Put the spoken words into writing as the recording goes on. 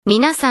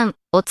皆さん、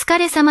お疲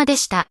れ様で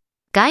した。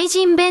外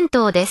人弁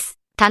当です。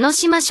楽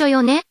しましょ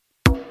よね。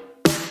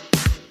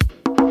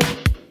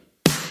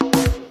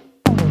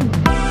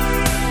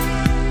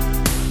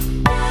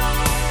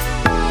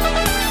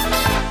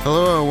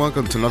Hello and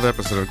welcome to another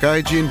episode of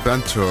Gaijin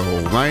Bento.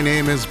 My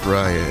name is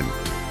Brian.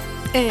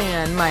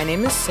 And my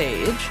name is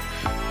Saige.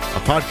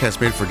 A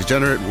podcast made for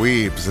degenerate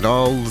weebs and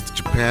all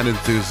Japan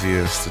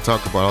enthusiasts to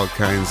talk about all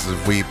kinds of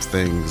weeb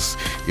things.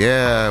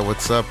 Yeah,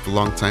 what's up?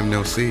 Long time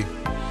no see.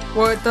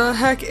 What the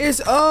heck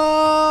is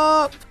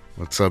up?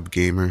 What's up,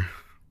 gamer?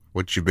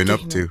 What you been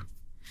up to?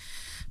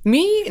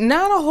 Me?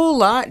 Not a whole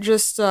lot.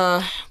 Just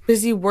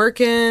busy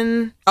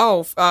working.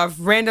 Oh,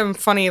 random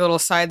funny little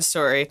side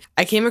story.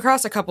 I came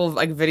across a couple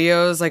of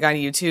videos on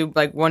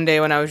YouTube one day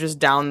when I was just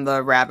down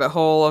the rabbit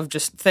hole of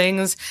just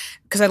things,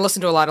 because I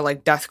listened to a lot of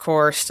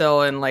deathcore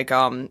still and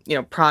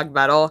prog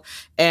metal,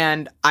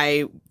 and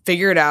I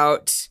figured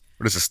out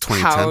What is this,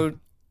 2010?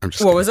 I'm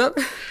just what kidding. was up?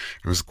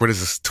 What is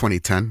this,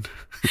 2010?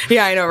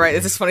 Yeah, I know, right?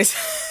 It's just funny.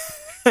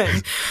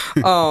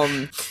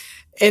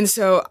 And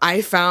so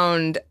I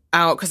found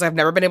out, because I've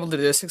never been able to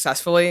do this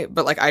successfully,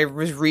 but I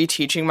was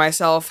reteaching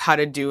myself how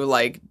to do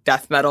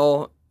death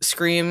metal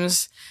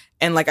screams,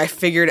 and I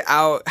figured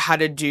out how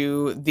to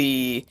do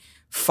the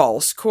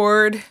false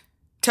chord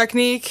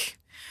technique.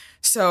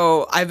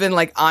 So I've been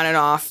on and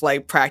off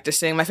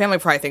practicing. My family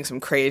probably thinks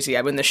I'm crazy.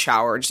 I'm in the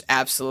shower just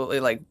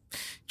absolutely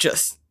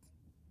just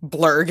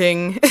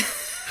blurging.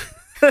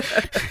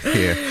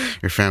 Yeah,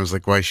 your family's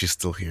why is she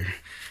still here?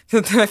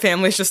 My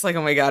family's just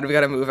oh my god, we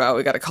gotta move out.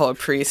 We gotta call a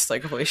priest.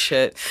 Holy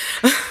shit.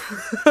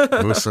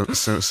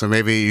 So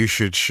maybe you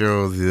should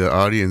show the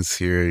audience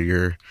here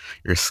your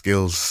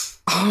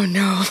skills. Oh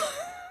no.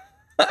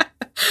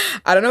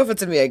 I don't know if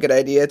it's gonna be a good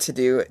idea to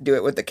do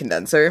it with the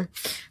condenser.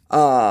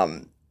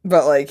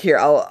 But here,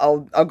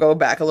 I'll go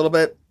back a little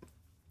bit.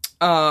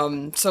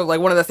 So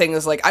one of the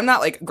things I'm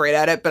not great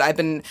at it, but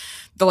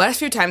the last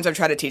few times I've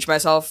tried to teach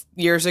myself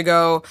years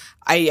ago,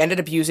 I ended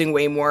up using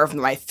way more of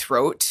my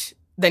throat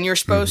than you're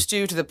supposed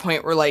to the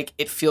point where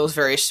it feels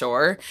very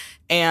sore.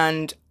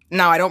 And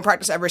now I don't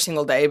practice every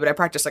single day, but I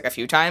practice a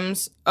few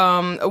times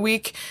a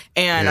week,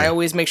 and I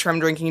always make sure I'm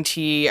drinking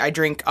tea. I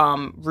drink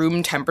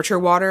room temperature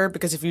water,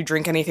 because if you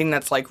drink anything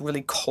that's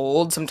really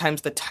cold,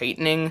 sometimes the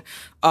tightening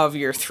of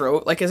your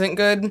throat isn't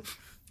good.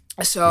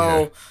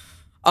 So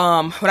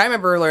what I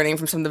remember learning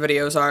from some of the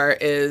videos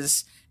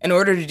is in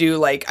order to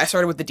do I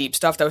started with the deep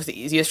stuff. That was the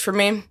easiest for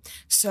me.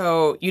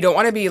 So you don't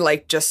want to be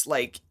just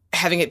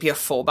having it be a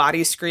full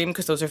body scream,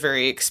 because those are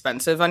very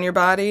expensive on your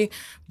body,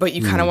 but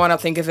you kind of want to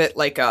think of it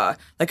like a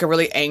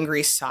really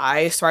angry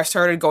sigh. So I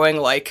started going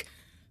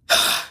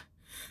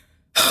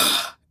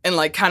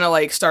and kind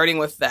of starting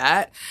with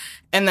that,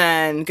 and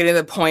then getting to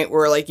the point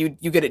where you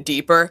get it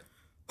deeper,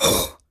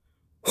 kind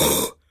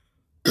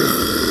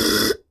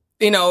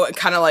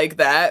of like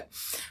that.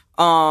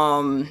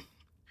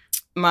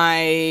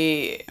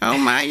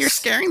 You're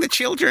scaring the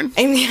children.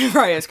 I mean,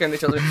 probably I'm scaring the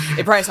children.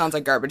 It probably sounds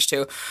like garbage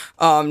too,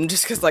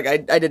 just because I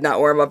did not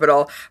warm up at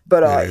all.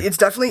 But it's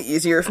definitely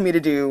easier for me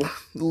to do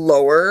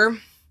lower,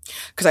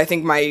 because I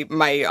think my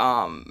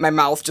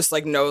mouth just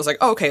knows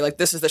oh, okay,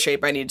 this is the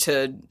shape I need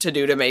to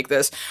do to make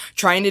this.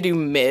 Trying to do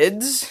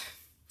mids,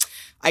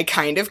 I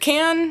kind of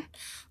can.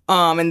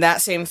 And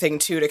that same thing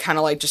too, to kind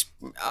of just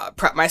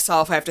prep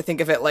myself. I have to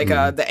think of it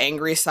the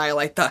angry sigh,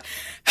 the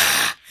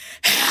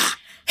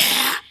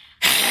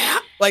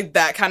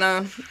that kind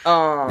of. So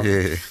I'm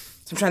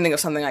trying to think of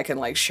something I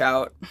can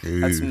shout.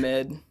 That's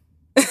mid.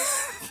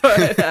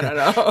 But I don't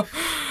know.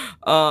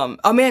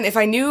 Oh man, if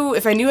I knew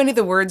any of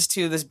the words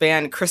to this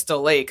band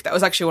Crystal Lake, that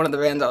was actually one of the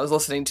bands I was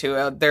listening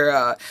to. They're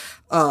a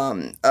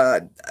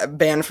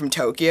band from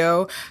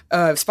Tokyo.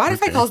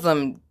 Spotify calls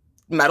them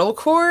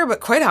metalcore, but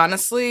quite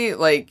honestly,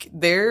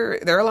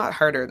 they're a lot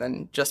harder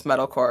than just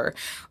metalcore.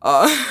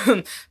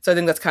 So I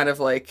think that's kind of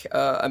a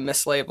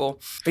mislabel.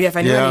 But yeah, if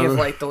I knew any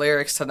of the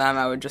lyrics to them,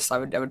 I would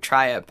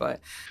try it.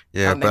 But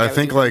yeah, I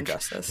think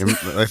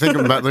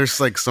there's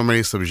so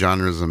many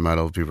subgenres of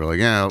metal. People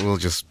are we'll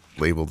just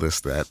label this,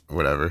 that,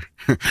 whatever.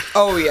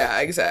 Oh yeah,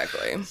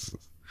 exactly.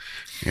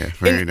 Yeah,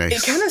 very nice.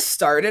 It kind of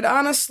started,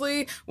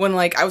 honestly, when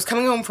I was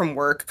coming home from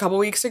work a couple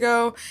weeks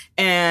ago,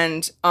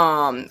 and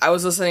I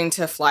was listening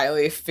to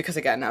Flyleaf, because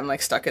again, I'm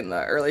stuck in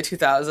the early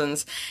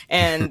 2000s,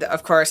 and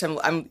of course,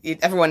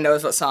 everyone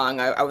knows what song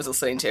I was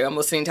listening to. I'm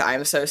listening to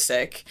 "I'm So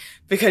Sick,"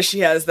 because she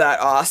has that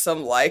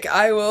awesome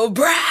 "I will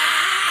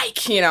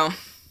break," Yeah.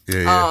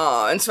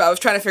 And so I was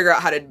trying to figure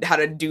out how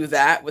to do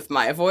that with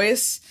my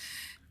voice.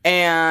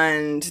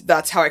 And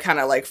that's how I kind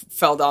of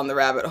fell down the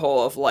rabbit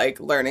hole of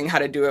learning how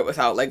to do it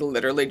without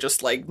literally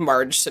just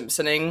Marge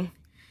Simpsoning.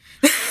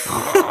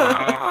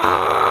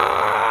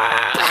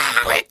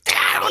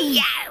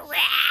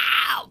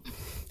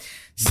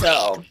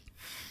 So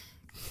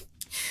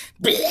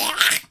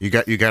you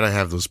gotta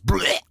have those.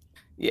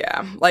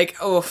 Yeah,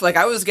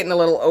 I was getting a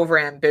little over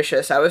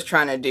ambitious. I was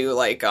trying to do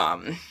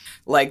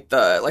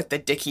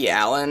the Dickie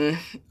Allen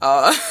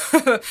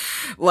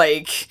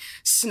like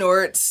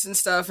snorts and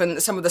stuff,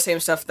 and some of the same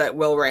stuff that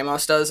Will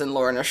Ramos does in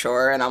Lorna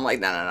Shore, and I'm like,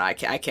 no, I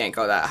can't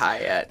go that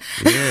high yet.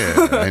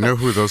 Yeah, I know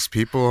who those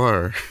people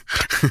are.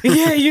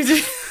 Yeah, you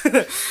do.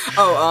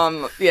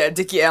 Yeah,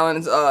 Dickie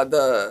Allen's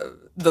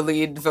the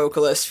lead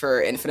vocalist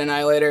for Infinite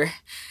Annihilator,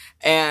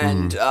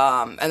 and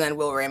then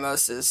Will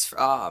Ramos is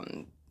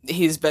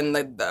he's been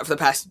for the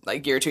past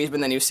like year or two, he's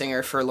been the new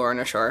singer for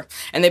Lorna Shore,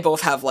 and they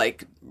both have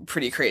like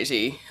pretty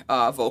crazy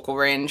vocal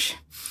range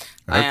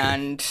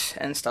and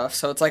stuff.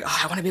 So it's like, oh,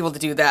 I want to be able to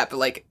do that, but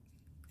like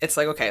it's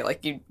like, okay,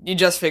 like you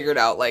just figured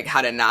out like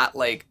how to not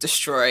like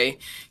destroy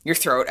your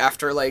throat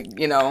after like,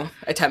 you know,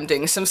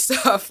 attempting some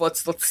stuff.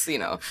 Let's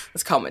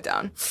calm it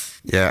down.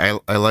 Yeah,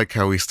 I like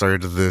how we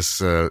started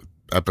this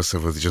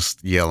episode with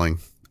just yelling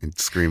and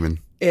screaming.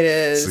 It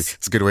is.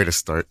 It's a good way to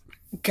start.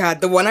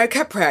 God, the one I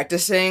kept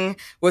practicing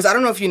was, I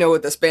don't know if you know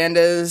what this band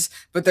is,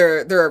 but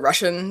they're a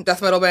Russian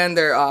death metal band.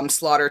 They're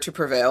Slaughter to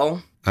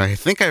Prevail. I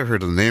think I've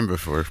heard the name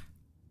before.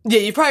 Yeah,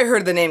 you probably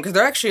heard the name, because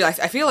they're actually, I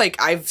feel like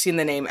I've seen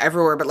the name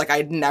everywhere, but like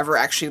I'd never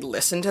actually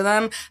listened to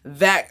them.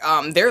 That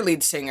their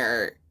lead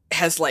singer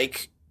has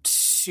like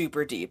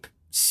super deep.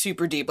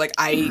 Like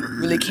I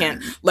really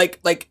can't,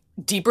 like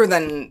deeper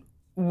than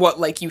what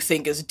like you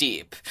think is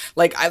deep.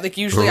 Like I like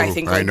usually I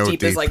think like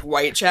deep is like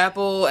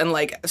Whitechapel and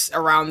like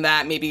around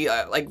that, maybe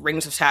like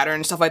Rings of Saturn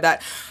and stuff like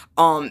that.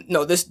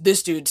 No,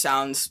 this dude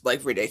sounds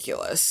like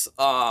ridiculous.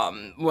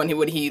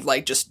 When he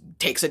like just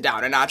takes it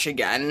down a notch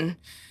again.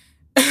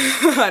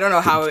 I don't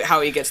know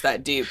how he gets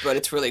that deep, but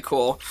it's really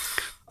cool.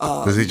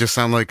 Does he just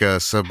sound like a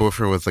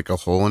subwoofer with like a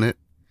hole in it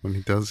when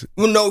he does it?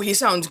 Well, no, he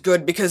sounds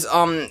good because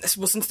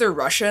since they're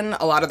Russian,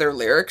 a lot of their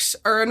lyrics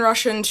are in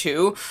Russian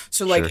too.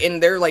 So like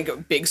in their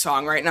like big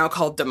song right now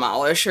called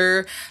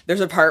Demolisher, there's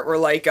a part where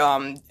like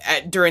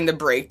during the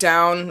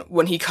breakdown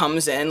when he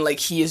comes in, like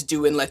he is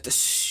doing like the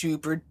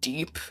super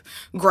deep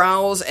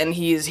growls, and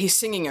he's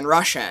singing in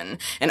Russian,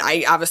 and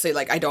I obviously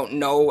like I don't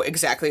know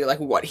exactly like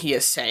what he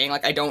is saying,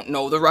 like I don't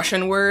know the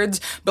Russian words,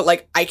 but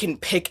like I can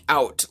pick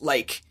out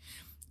like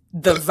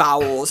the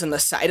vowels and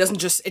the it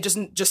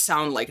doesn't just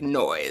sound like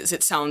noise.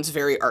 It sounds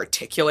very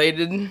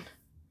articulated,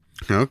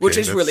 which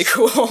is really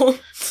cool.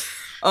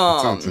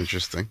 Sounds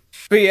interesting.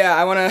 But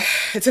yeah,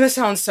 it's gonna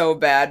sound so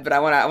bad, but I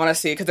wanna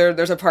see, because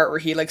there's a part where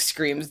he like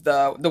screams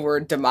the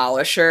word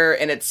demolisher,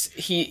 and it's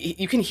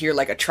you can hear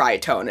like a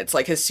tritone. It's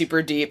like his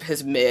super deep,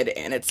 his mid,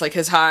 and it's like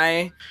his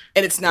high,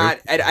 and it's not.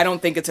 I don't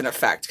think it's an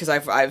effect, because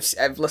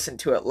I've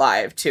listened to it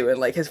live too, and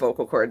like his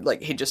vocal cord,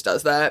 like he just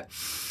does that.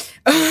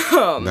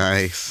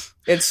 Nice.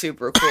 It's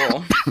super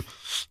cool.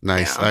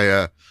 Nice.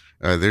 Yeah.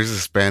 There's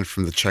this band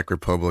from the Czech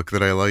Republic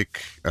that I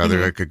like. They're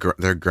like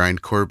they're a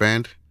grindcore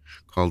band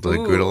called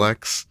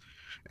Gudalex.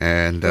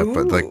 And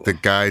but like the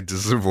guy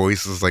does the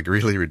voice is like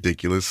really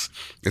ridiculous.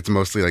 It's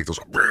mostly like those.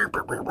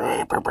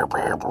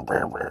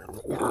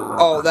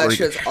 Oh, that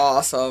shit's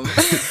awesome.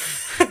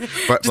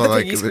 But just the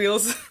piggy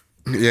squeals.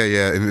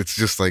 Yeah, and it's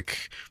just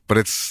like, but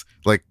it's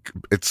like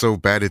it's so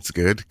bad it's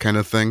good kind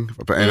of thing.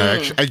 And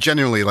I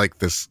genuinely like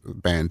this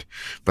band,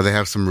 but they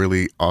have some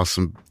really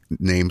awesome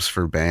names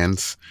for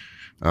bands.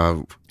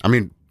 I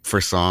mean, for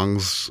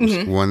songs,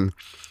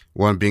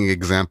 one being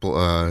example.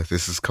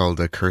 This is called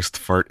a Cursed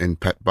Fart in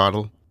Pet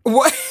Bottle.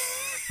 What?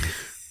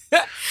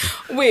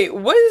 Wait,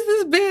 what is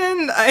this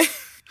band?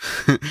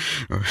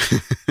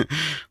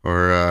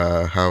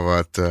 Or how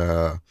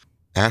about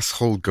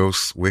Asshole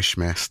Ghost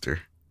Wishmaster?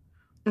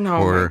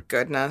 No, my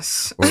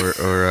goodness.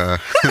 Or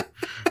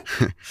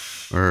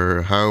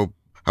or how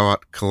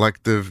about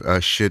Collective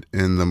Shit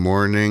in the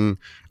Morning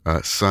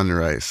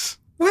Sunrise?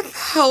 What the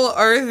hell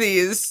are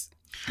these?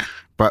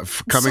 But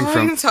coming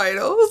from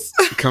titles,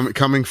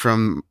 coming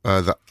from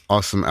the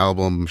awesome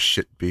album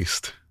Shit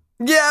Beast.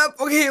 Yeah.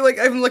 Okay. Like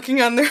I'm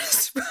looking on their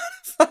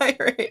Spotify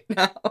right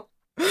now.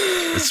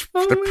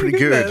 They're pretty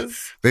good.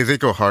 They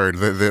go hard.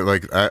 They're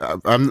like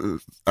I'm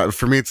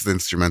for me it's the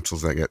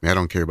instrumentals that get me. I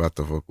don't care about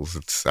the vocals.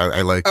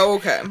 I like how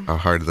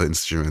hard the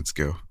instruments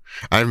go.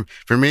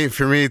 For me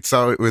it's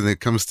always, when it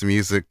comes to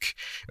music,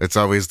 it's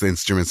always the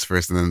instruments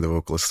first and then the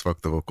vocalists.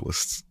 Fuck the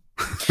vocalists.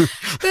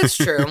 That's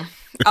true.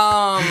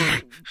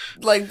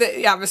 Like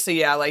obviously,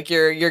 yeah, like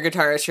your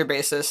guitarist, your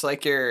bassist,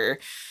 like your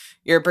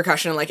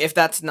percussion, like if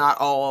that's not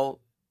all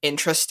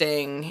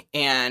interesting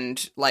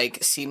and like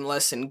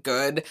seamless and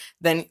good,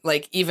 then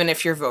like even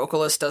if your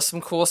vocalist does some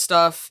cool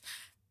stuff,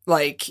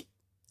 like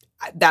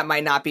that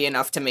might not be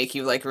enough to make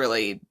you like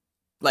really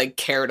like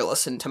care to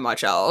listen to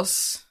much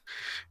else.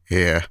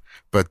 Yeah,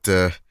 but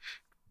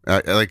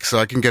like so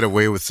I can get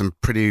away with some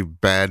pretty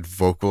bad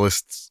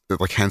vocalists,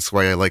 like hence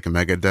why I like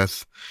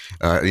Megadeth.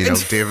 You know,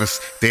 Dave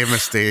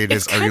Mustaine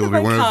is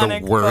arguably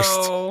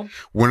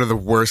one of the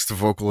worst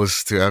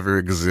vocalists to ever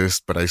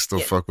exist, but I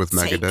still fuck with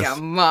Megadeth. Take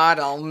a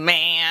model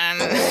man,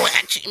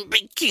 watch him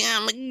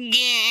become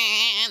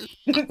again.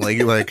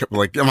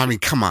 like I mean,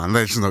 come on,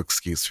 there's no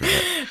excuse for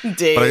that,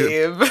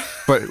 Dave.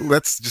 But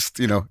let's just,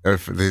 you know,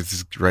 if this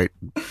is right.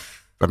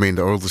 I mean,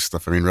 the older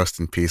stuff. I mean, Rust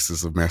in Peace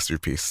is a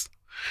masterpiece.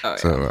 Oh, yeah.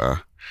 So,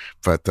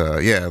 But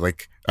yeah,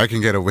 like I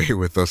can get away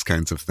with those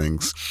kinds of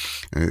things,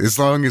 as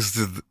long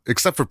as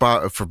except for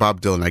Bob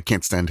Dylan, I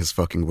can't stand his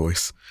fucking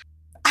voice.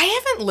 I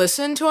haven't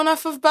listened to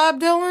enough of Bob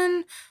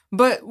Dylan,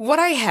 but what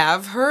I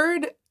have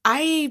heard,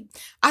 I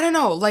don't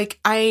know, like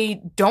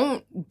I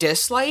don't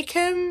dislike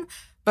him,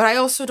 but I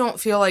also don't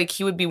feel like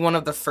he would be one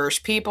of the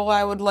first people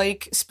I would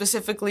like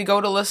specifically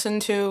go to listen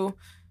to.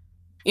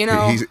 You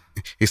know,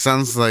 he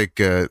sounds like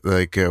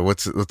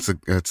what's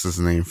his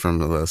name from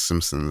The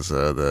Simpsons?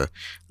 The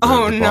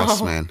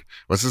boss man.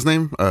 What's his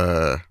name?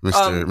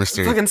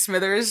 Mr. fucking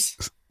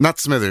Smithers. Not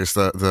Smithers.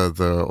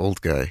 The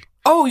old guy.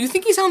 Oh, you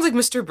think he sounds like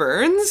Mr.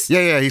 Burns?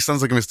 Yeah, he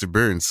sounds like Mr.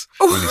 Burns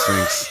when he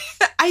sings.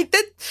 I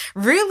did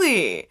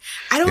really.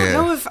 I don't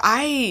know if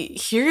I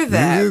hear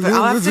that, but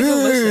I'll have to go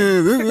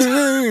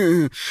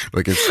listen.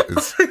 Like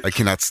it's I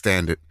cannot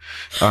stand it.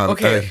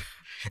 Okay.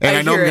 And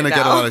I know I'm gonna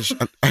get a lot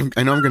of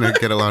I know I'm gonna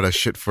get a lot of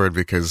shit for it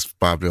because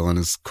Bob Dylan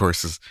is, of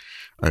course, is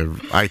an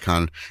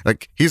icon.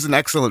 Like he's an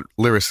excellent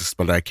lyricist,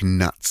 but I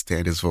cannot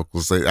stand his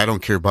vocals. I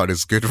don't care about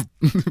his good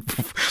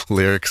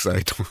lyrics.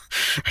 I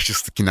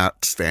just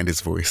cannot stand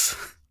his voice.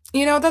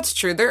 You know, that's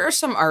true. There are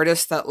some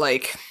artists that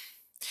like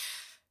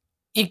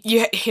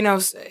you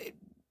know,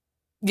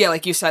 yeah,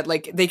 like you said,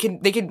 like they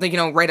could like, you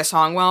know, write a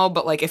song well,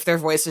 but like if their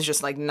voice is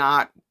just like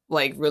not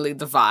like really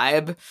the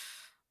vibe.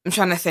 I'm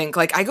trying to think.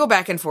 Like, I go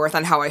back and forth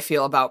on how I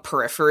feel about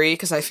Periphery,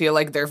 because I feel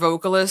like their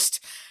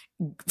vocalist,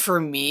 for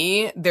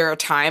me, there are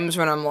times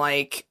when I'm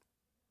like,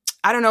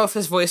 I don't know if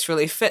his voice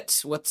really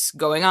fits what's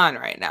going on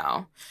right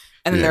now.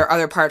 And then there are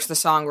other parts of the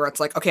song where it's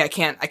like, okay, I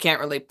can't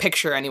really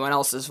picture anyone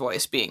else's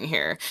voice being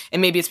here.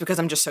 And maybe it's because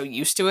I'm just so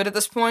used to it at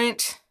this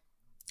point.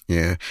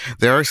 Yeah.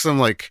 There are some,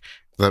 like,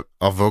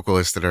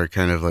 vocalists that are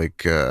kind of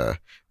like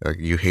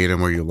you hate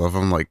them or you love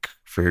them. Like,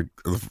 for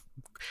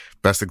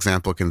best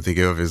example I can think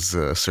of is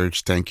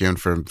Serge Tankian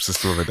from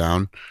System of a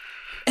Down.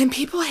 And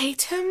people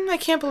hate him? I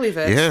can't believe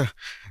it. Yeah.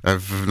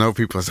 I've known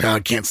people say, I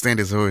can't stand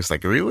his voice.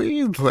 Like,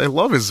 really? I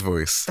love his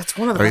voice. That's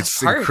one of the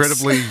best parts. It's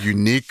incredibly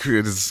unique.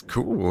 It's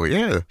cool.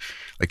 Yeah.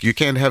 Like, you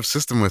can't have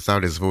System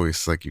without his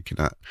voice. Like, you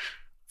cannot.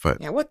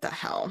 But yeah, what the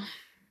hell?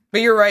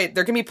 But you're right.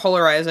 There can be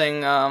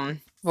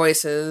polarizing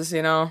voices,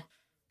 you know?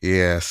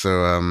 Yeah,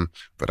 so,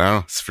 but I don't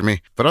know. It's for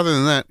me. But other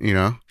than that, you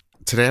know,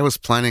 today I was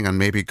planning on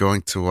maybe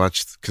going to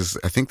watch, because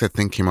I think that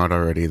thing came out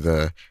already,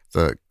 the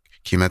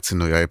Kimetsu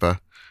no Yaiba.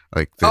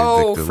 Like the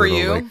for little,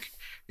 you? Like,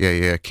 yeah,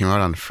 it came out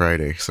on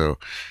Friday. So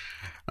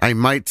I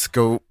might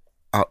go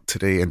out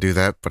today and do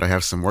that, but I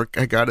have some work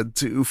I gotta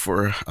do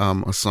for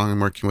a song I'm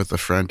working with a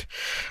friend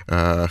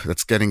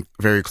that's getting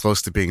very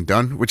close to being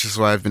done, which is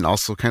why I've been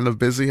also kind of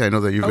busy. I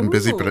know that you've been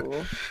busy,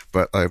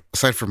 but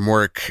aside from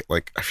work,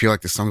 like I feel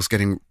like the song's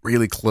getting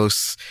really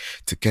close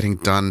to getting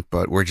done,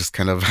 but we're just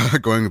kind of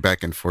going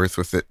back and forth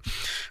with it.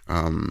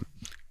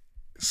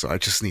 So I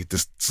just need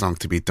this song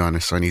to be done,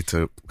 so I need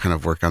to kind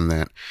of work on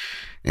that.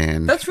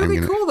 And that's really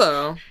cool,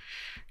 though.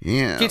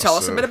 Yeah. Can you tell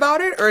us a bit about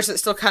it, or is it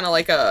still kind of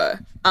like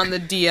a on the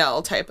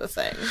DL type of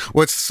thing?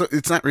 Well,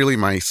 it's not really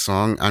my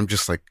song. I'm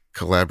just like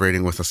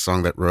collaborating with a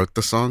song that wrote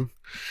the song.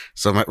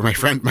 So my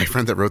friend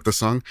that wrote the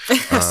song.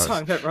 The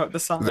song that wrote the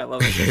song. I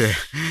love it. Yeah.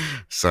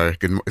 Sorry,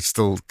 it's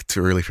still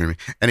too early for me.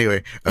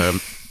 Anyway,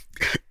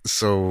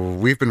 so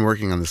we've been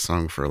working on this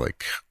song for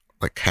like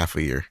half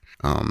a year.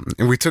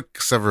 And we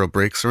took several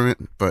breaks from it,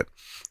 but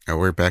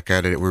we're back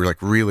at it. We're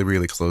like really,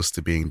 really close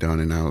to being done.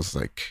 And I was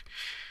like,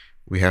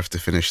 we have to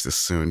finish this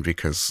soon,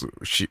 because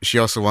she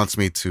also wants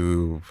me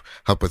to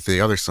help with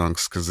the other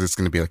songs, because it's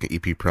going to be like an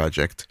EP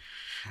project.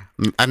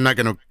 I'm not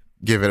going to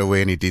give it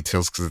away any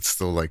details, because it's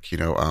still like, you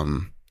know,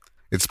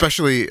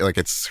 especially like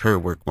it's her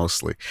work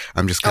mostly.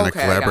 I'm just going to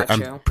collaborate.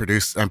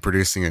 I'm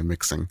producing and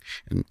mixing,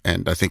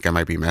 and I think I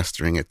might be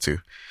mastering it too.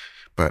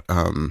 But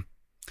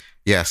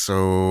yeah,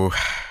 so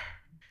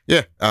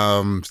yeah,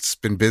 it's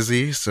been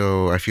busy,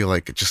 so I feel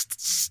like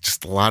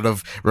just a lot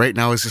of right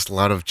now is just a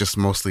lot of just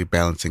mostly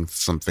balancing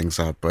some things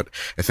out, but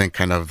I think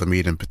kind of the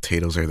meat and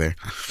potatoes are there.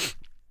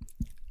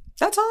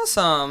 That's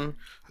awesome.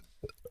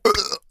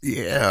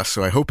 Yeah,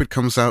 so I hope it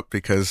comes out,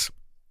 because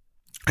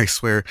I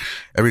swear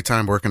every time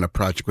I'm working a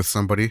project with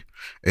somebody,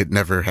 it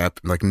never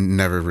happens, like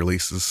never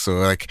releases. So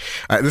like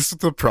this is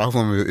the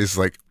problem, is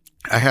like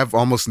I have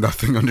almost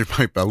nothing under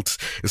my belt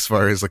as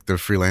far as like the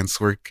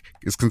freelance work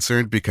is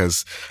concerned,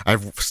 because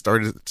I've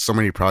started so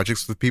many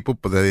projects with people,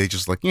 but they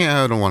just like,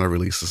 yeah, I don't want to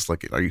release this.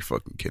 Like, are you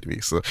fucking kidding me?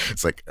 So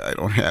it's like, I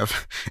don't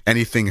have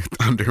anything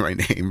under my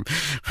name,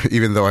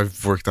 even though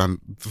I've worked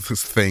on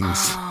these things.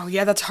 Oh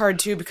yeah, that's hard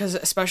too, because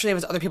especially if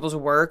it's other people's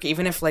work,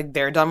 even if like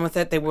they're done with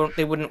it, they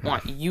wouldn't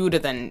want you to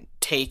then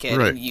take it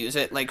and use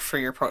it like for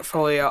your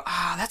portfolio.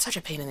 That's such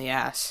a pain in the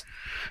ass.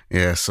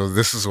 Yeah, so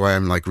this is why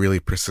I'm like really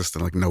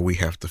persistent. Like, no, we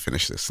have to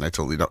finish this, and I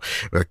totally know.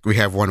 Like, we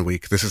have 1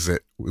 week. This is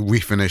it. We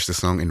finish the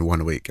song in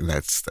 1 week, and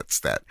that's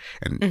that.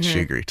 And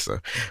she agreed. So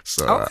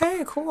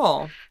okay,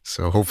 cool.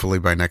 So hopefully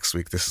by next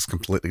week this is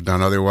completely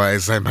done.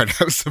 Otherwise, I might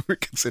have some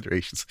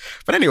reconsiderations.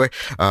 But anyway,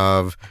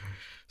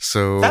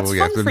 so that's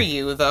yeah, fun for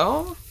you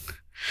though.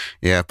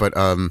 Yeah, but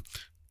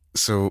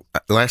so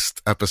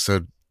last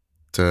episode,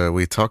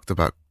 we talked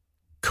about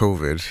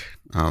COVID,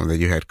 that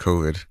you had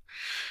COVID,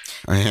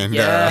 and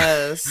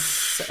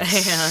Yes,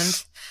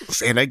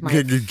 and I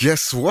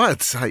guess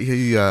what? oh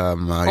You'll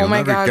my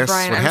never God, guess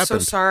Brian, what I'm so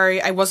happened.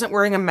 sorry. I wasn't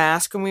wearing a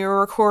mask when we were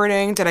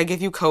recording. Did I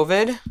give you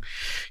COVID?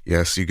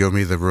 Yes, you gave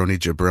me the Roni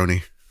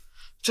Jabroni.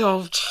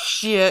 Oh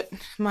shit,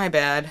 my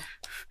bad.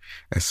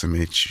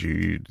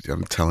 SMH,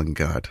 I'm telling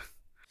God.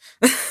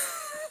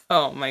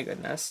 Oh my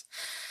goodness.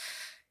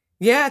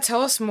 Yeah,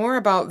 tell us more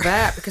about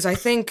that, because I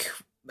think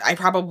I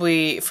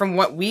probably, from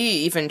what we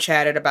even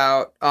chatted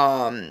about,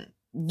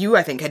 you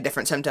I think had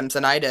different symptoms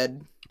than I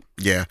did.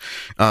 Yeah,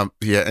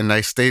 yeah, and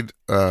I stayed.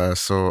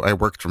 So I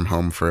worked from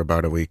home for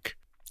about a week.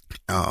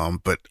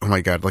 But oh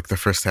my God, like the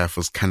first half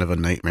was kind of a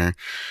nightmare.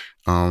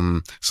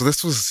 So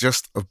this was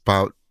just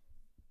about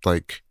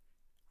like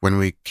when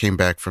we came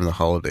back from the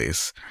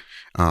holidays.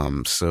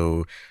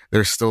 So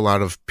there's still a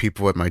lot of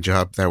people at my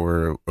job that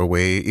were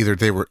away. Either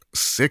they were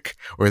sick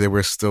or they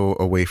were still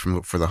away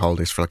for the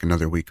holidays for like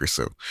another week or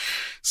so.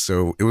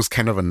 So it was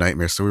kind of a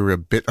nightmare. So we were a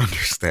bit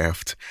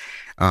understaffed.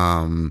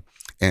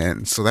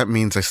 And so that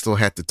means I still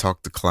had to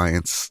talk to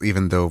clients,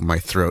 even though my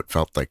throat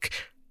felt like,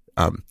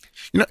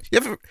 you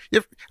ever,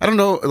 I don't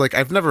know, like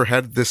I've never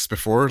had this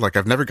before. Like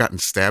I've never gotten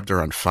stabbed or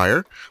on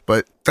fire,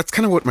 but that's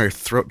kind of what my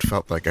throat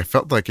felt like. I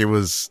felt like it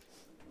was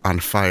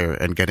on fire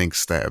and getting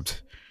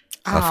stabbed.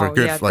 For a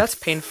good, yeah, like, that's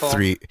painful.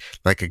 a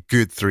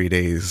good 3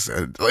 days.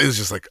 It was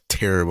just like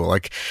terrible.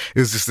 Like it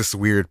was just this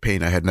weird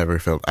pain I had never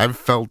felt. I've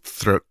felt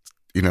sore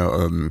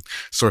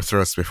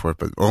throats before,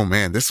 but oh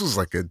man, this was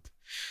like a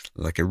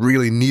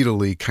really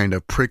needly kind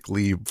of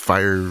prickly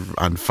fire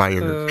on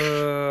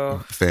fire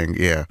thing.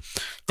 Yeah.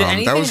 Did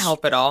anything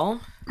help at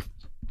all?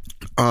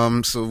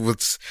 So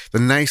what's the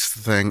nice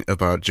thing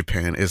about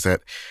Japan is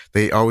that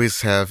they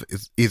always have,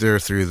 either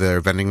through their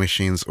vending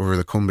machines or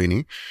the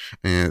kombini,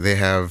 they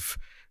have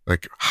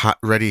like hot,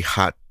 like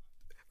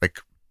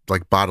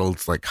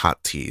bottled like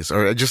hot teas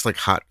or just like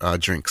hot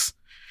drinks.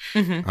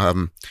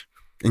 Mm-hmm.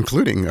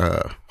 Including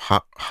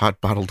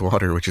hot bottled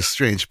water, which is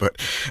strange, but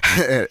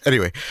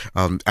anyway,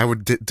 I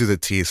would do the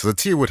tea. So the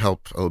tea would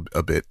help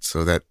a bit.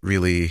 So that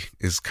really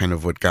is kind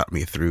of what got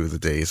me through the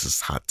days,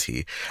 is hot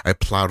tea. I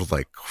plowed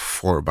like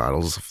 4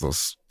 bottles of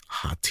those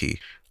hot tea.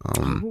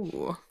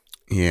 Ooh.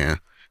 Yeah,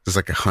 it's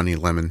like a honey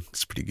lemon.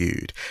 It's pretty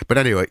good. But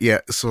anyway,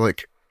 yeah. So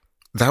like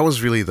that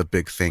was really the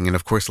big thing, and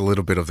of course a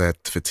little bit of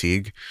that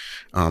fatigue.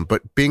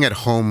 But being at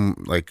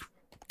home like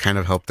kind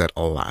of helped that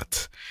a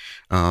lot.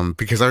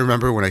 Because I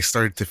remember when I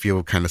started to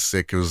feel kind of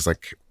sick, it was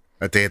like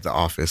a day at the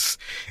office,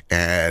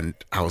 and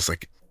I was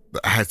like,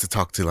 I had to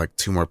talk to like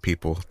 2 more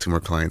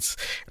clients,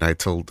 and I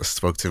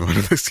spoke to one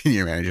of the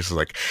senior managers, was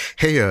like,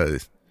 hey, I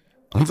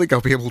don't think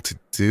I'll be able to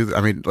do that.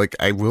 I mean, like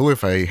I will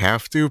if I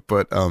have to,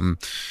 but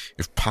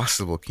if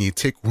possible, can you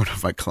take one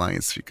of my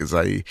clients, because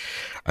I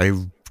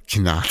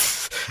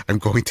cannot. I'm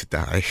going to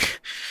die.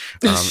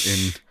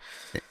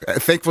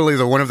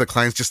 Thankfully, one of the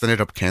clients just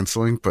ended up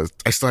canceling, but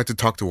I still had to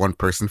talk to one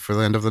person for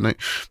the end of the night.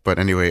 But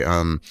anyway,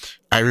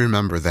 I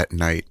remember that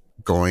night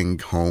going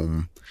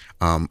home.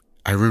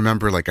 I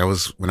remember like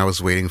when I was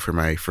waiting for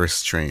my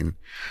first train.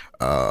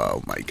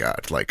 Oh my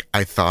God. Like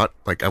I thought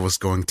like I was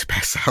going to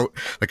pass out.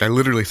 Like I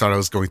literally thought I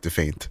was going to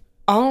faint.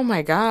 Oh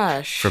my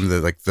gosh. From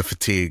the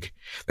fatigue.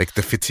 Like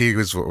the fatigue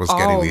was what was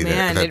getting me. Oh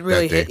man, it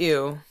really hit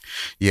you.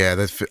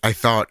 Yeah, I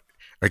thought,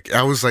 like,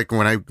 I was like,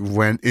 when I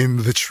went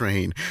in the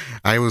train,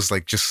 I was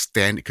like just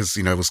standing, because,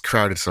 it was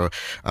crowded. So,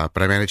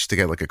 but I managed to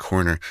get like a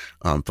corner.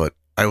 But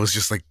I was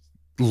just like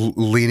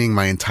leaning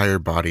my entire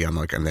body on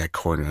that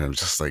corner. And I was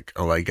just like,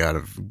 oh my God,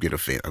 I'm going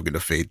to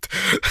faint.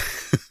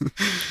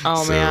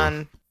 Oh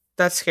man,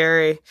 that's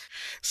scary.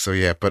 So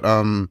yeah, but,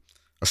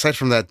 aside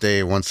from that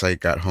day, once I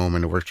got home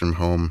and worked from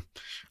home,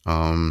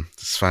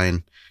 it's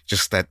fine.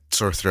 Just that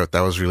sore throat, that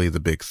was really the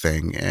big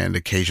thing. And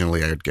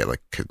occasionally I would get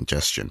like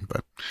congestion,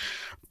 but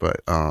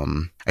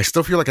I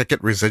still feel like I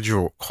get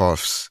residual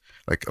coughs,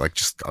 like I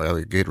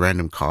get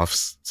random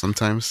coughs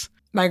sometimes.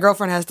 My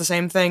girlfriend has the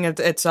same thing.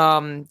 It's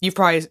you've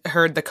probably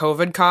heard the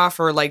COVID cough,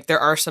 or like there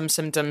are some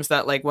symptoms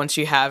that like once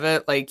you have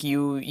it, like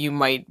you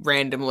might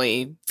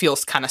randomly feel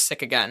kind of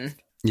sick again.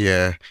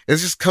 Yeah,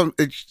 it's just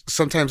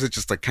sometimes it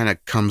just like kind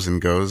of comes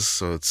and goes.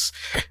 So it's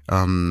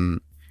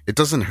it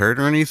doesn't hurt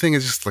or anything.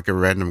 It's just like a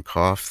random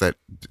cough that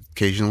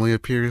occasionally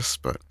appears,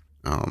 but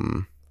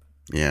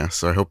yeah.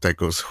 So I hope that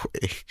goes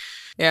away.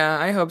 Yeah,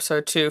 I hope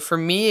so too. For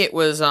me, it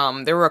was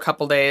there were a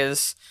couple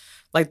days,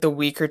 like the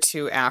week or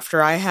 2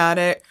 after I had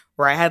it,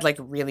 where I had like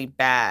really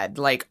bad,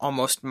 like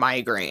almost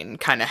migraine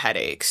kind of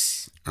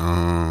headaches.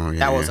 Oh, yeah.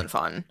 That wasn't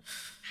fun.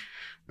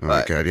 Oh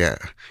my God, yeah.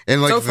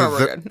 And like so far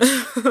we're good.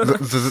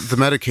 the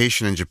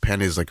medication in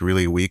Japan is like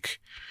really weak,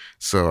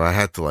 so I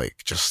had to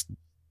like just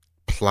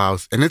plow,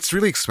 and it's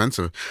really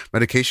expensive.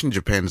 Medication in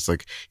Japan is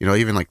like,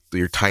 even like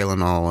your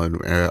Tylenol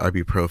and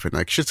ibuprofen,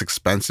 like shit's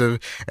expensive,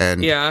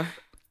 and yeah.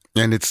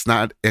 And it's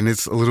not, and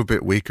it's a little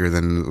bit weaker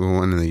than the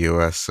one in the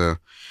U.S. So,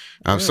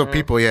 so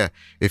people,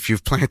 if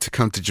you've planned to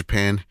come to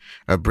Japan,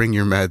 bring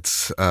your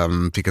meds,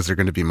 because they're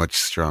going to be much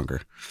stronger,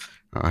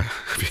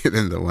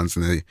 than the ones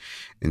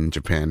in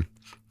Japan.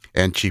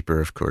 and cheaper,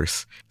 of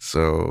course.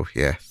 So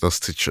yeah, those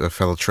two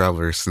fellow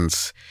travelers,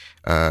 since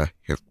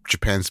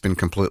Japan's been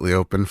completely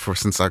open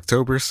since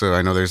October, so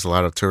I know there's a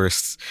lot of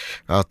tourists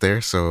out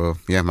there. So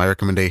yeah, my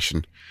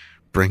recommendation: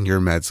 bring your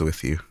meds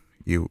with you.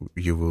 You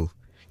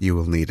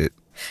will need it.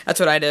 That's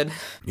what I did.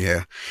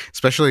 Yeah,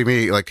 especially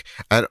me. Like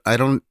I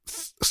don't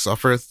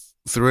suffer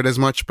through it as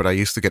much, but I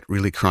used to get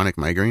really chronic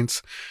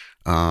migraines.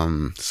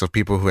 So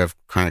people who have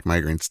chronic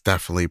migraines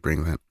definitely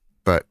bring that.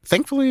 But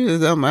thankfully, I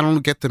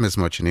don't get them as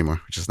much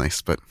anymore, which is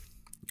nice. But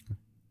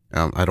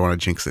I don't want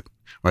to jinx it.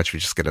 Watch me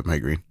just get a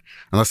migraine,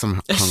 unless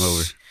I'm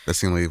hungover.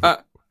 That's the only.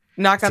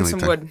 Knock on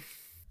some wood.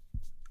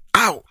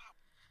 Ow!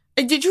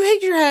 Did you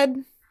hit your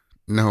head?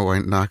 No, I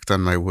knocked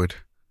on my wood.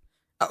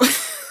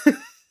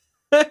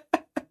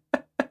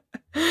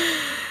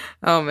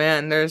 Oh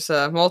man, there's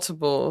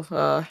multiple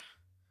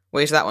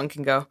ways that one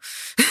can go.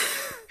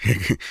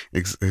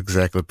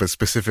 Exactly, but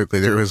specifically,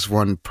 there was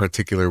one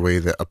particular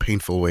way, a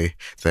painful way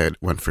that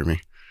went for me.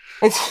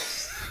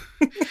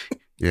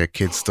 Yeah,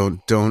 kids,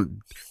 don't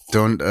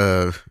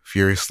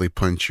furiously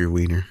punch your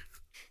wiener.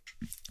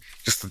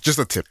 Just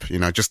a tip,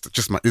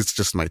 it's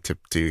just my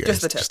tip to you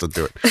guys. Just a tip. Just don't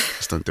do it.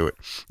 Just don't do it.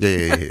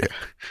 Yeah.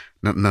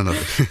 None of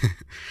it.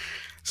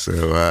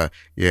 So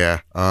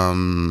yeah.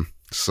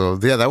 So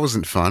yeah, that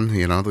wasn't fun.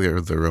 The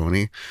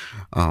Roni.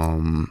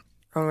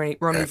 Roni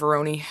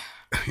Veroni.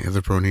 Yeah,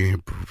 the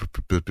Brony.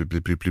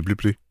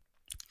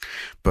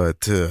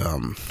 But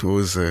what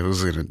was I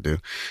gonna do?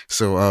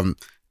 So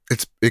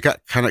it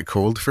got kind of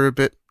cold for a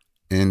bit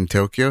in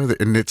Tokyo,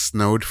 and it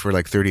snowed for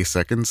like 30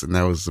 seconds, and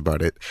that was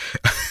about it.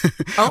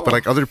 Oh. But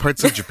like other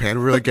parts of Japan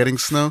were like getting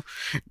snow,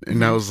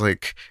 and I was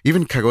like,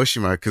 even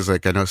Kagoshima, because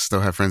like I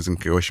still have friends in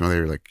Kagoshima.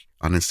 They were like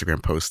on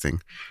Instagram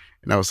posting,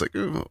 and I was like,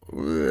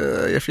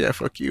 yeah,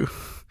 fuck you.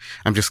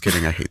 I'm just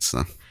kidding. I hate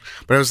snow,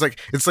 but I was like,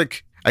 it's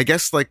like. I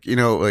guess like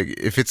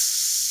if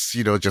it's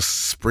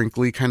just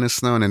sprinkly kind of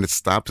snow and then it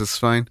stops, it's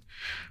fine.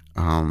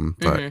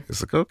 But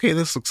it's like, okay,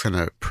 this looks kind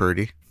of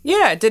pretty.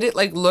 Yeah, did it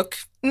like look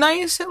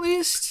nice at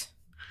least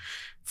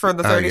for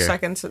the 30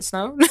 seconds it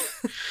snowed?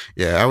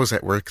 Yeah, I was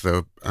at work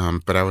though,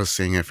 but I was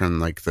seeing it from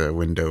like the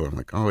window. I'm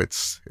like, oh,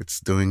 it's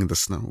doing the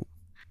snow.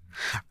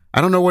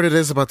 I don't know what it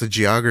is about the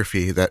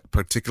geography that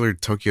particular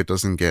Tokyo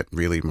doesn't get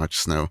really much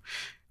snow.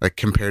 Like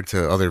compared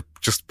to other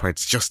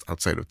parts just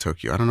outside of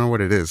Tokyo. I don't know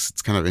what it is.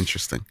 It's kind of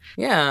interesting.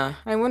 Yeah,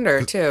 I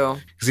wonder too.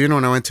 Because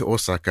when I went to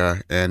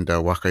Osaka and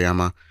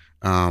Wakayama,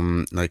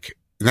 like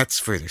that's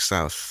further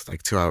south,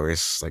 like 2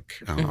 hours,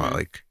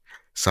 like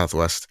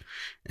southwest,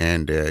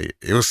 and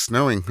it was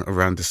snowing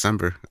around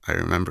December. I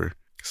remember.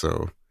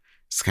 So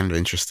it's kind of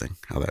interesting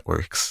how that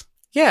works.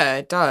 Yeah,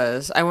 it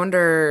does. I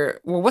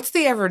wonder. Well, what's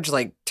the average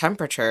like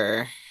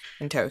temperature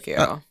in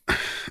Tokyo?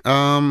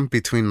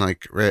 Between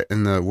like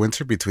in the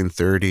winter between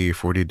 30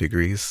 40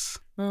 degrees.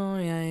 Oh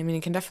yeah, I mean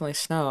it can definitely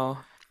snow.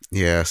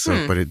 Yeah,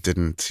 so but it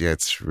didn't. Yeah,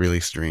 it's really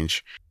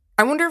strange.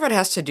 I wonder if it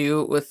has to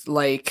do with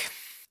like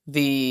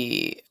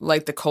the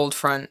cold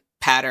front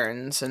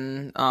patterns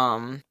and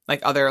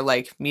like other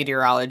like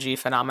meteorology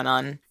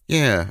phenomenon.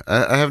 Yeah,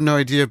 I have no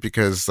idea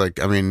because like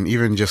I mean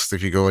even just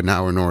if you go an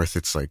hour north,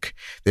 it's like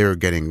they were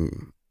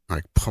getting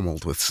like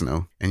pummeled with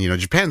snow, and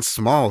Japan's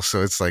small,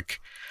 so it's like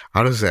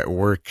how does that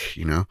work?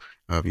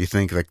 You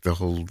think like the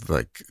whole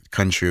like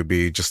country would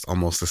be just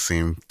almost the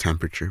same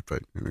temperature,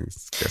 but I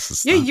guess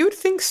it's not. You'd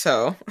think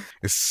so.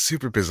 It's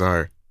super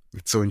bizarre.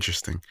 It's so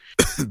interesting.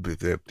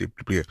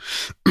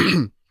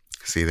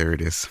 See, there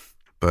it is.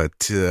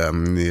 But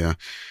yeah.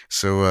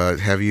 So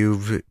have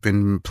you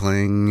been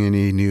playing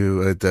any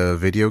new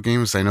video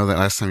games? I know that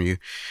last time you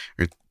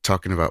were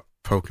talking about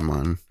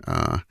Pokemon.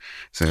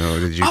 So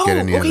did you get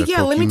any other Pokemon?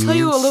 Yeah, let me tell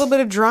you a little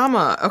bit of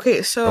drama.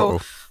 Okay, so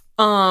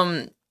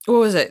what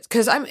was it?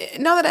 Because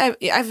now that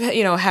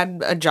I've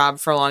had a job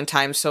for a long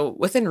time, so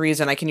within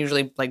reason, I can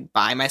usually like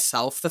buy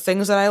myself the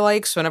things that I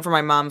like. So whenever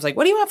my mom's like,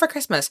 "What do you want for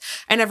Christmas?"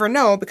 I never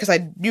know because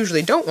I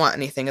usually don't want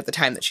anything at the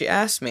time that she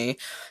asks me.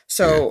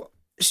 So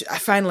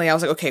I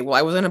was like, okay, well,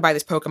 I was going to buy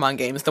these Pokemon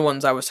games, the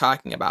ones I was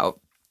talking about,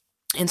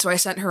 and so I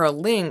sent her a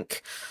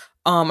link.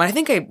 I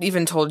think I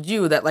even told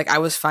you that like I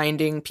was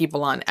finding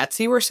people on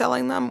Etsy were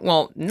selling them.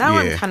 Well, now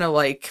I'm kind of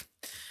like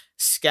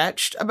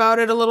sketched about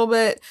it a little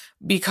bit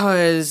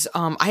because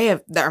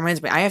that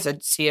reminds me, I have to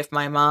see if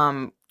my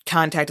mom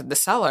contacted the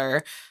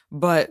seller,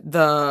 but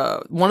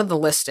one of the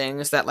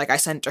listings that like I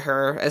sent to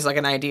her as like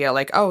an idea,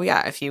 like, oh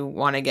yeah, if you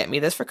want to get me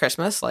this for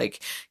Christmas,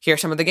 like here's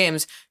some of the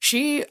games.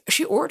 She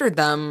ordered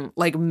them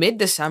like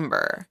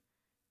mid-December,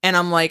 and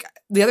I'm like,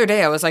 the other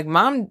day I was like,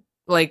 Mom,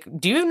 like,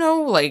 do you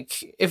know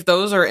like if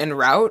those are en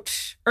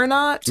route or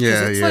not?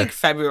 Because it's like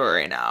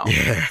February now.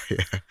 Yeah.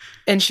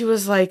 And she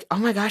was like, oh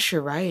my gosh,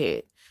 you're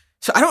right.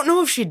 So I don't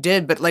know if she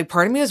did, but like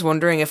part of me is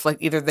wondering if like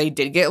either they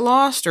did get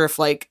lost or if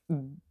like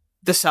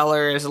the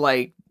seller is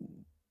like,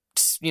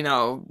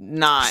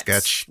 not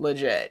sketch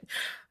legit.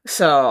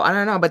 So I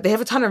don't know, but they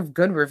have a ton of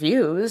good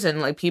reviews and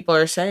like people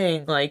are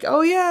saying like,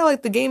 oh yeah,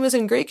 like the game is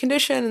in great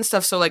condition and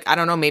stuff. So like, I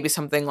don't know, maybe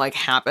something like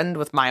happened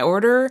with my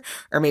order,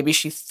 or maybe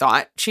she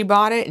thought she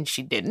bought it and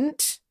she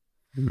didn't.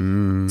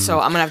 So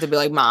I'm gonna have to be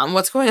like, Mom,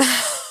 what's going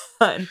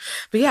on?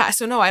 But yeah,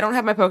 so no, I don't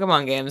have my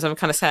Pokemon games. I'm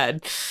kind of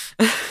sad.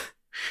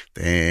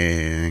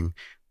 Dang.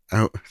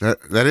 Oh,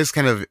 that is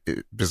kind of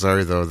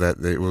bizarre though that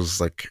it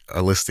was like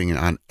a listing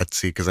on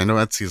Etsy, because I know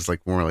Etsy is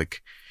like more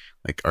like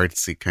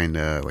artsy kind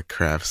of like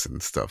crafts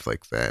and stuff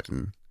like that.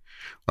 And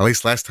at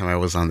least last time I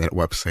was on that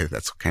website,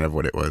 that's kind of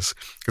what it was.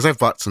 Because I've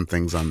bought some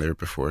things on there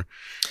before.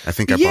 I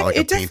think I bought like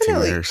a painting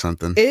there or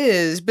something.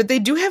 Is, but they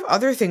do have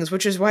other things,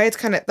 which is why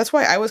that's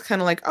why I was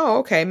kind of like, oh,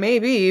 okay,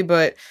 maybe,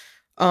 but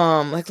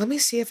like let me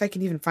see if I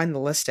can even find the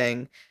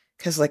listing,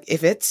 because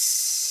if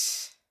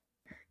it's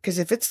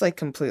like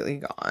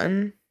completely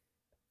gone.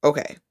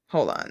 Okay,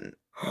 hold on.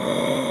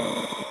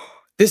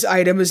 This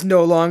item is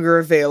no longer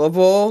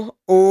available.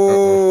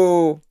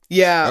 Oh,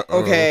 yeah.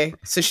 Uh-oh. Okay.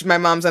 So my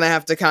mom's gonna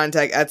have to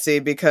contact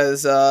Etsy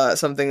because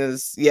something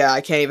is. Yeah, I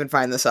can't even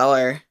find the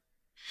seller.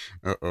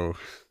 Uh-oh.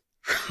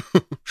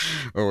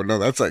 Oh, no,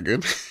 that's not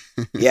good.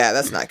 Yeah,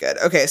 that's not good.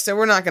 Okay, so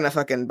we're not gonna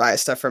fucking buy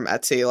stuff from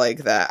Etsy like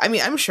that. I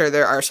mean, I'm sure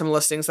there are some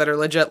listings that are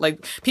legit.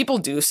 Like, people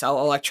do sell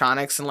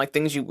electronics and like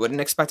things you wouldn't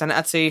expect on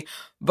Etsy,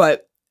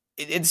 but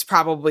it's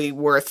probably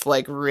worth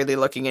like really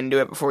looking into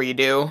it before you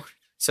do,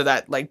 so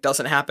that like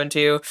doesn't happen to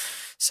you.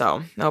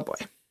 So, oh boy.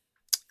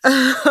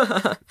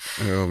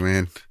 Oh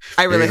man,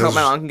 I really hope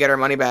my mom can get her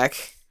money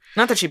back.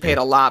 Not that she paid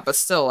a lot, but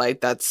still,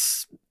 like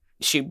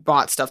she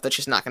bought stuff that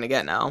she's not going to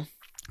get now.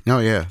 No,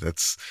 yeah, it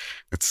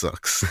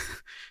sucks.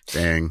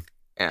 Dang.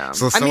 Yeah.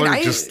 So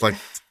someone just like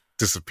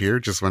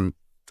disappeared, just went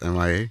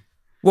MIA.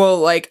 Well,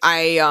 like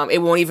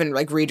it won't even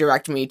like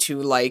redirect me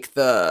to like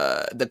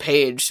the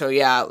page. So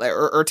yeah,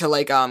 or to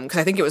like because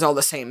I think it was all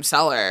the same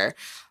seller.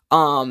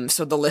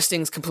 So the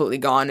listing's completely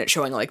gone. It's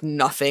showing like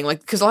nothing. Like,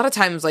 because a lot of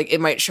times like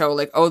it might show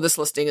like, oh, this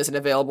listing isn't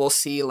available.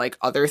 See like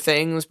other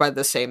things by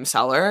the same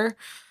seller.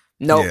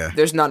 Nope,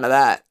 there's none of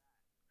that.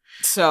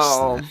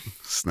 So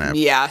Snap.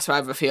 Yeah, so I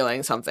have a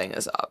feeling something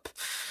is up.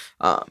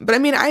 But I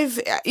mean, I've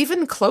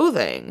even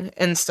clothing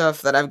and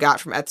stuff that I've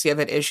got from Etsy I've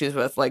had issues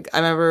with. Like, I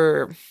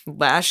remember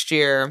last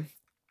year,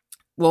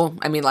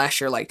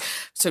 like,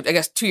 so I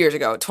guess 2 years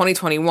ago,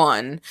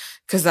 2021,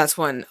 because that's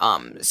when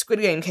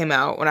Squid Game came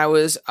out, when I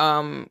was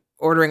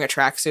ordering a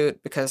tracksuit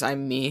because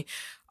I'm me.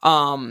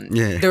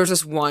 There was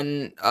this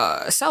one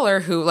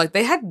seller who, like,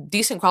 they had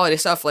decent quality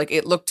stuff. Like,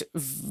 it looked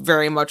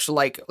very much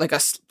like a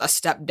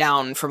step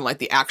down from like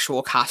the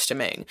actual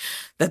costuming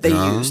that they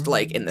used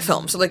like in the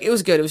film. So like it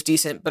was good, it was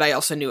decent, but I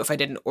also knew if I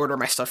didn't order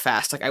my stuff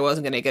fast, like I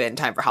wasn't gonna get it in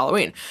time for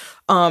Halloween.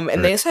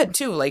 And they said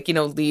too, like, you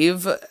know,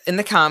 leave in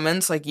the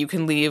comments, like you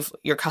can leave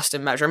your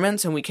custom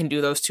measurements and we can do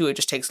those too. It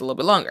just takes a little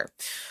bit longer.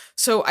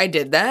 So I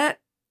did that.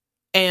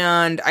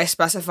 And I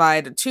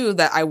specified, too,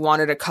 that I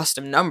wanted a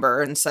custom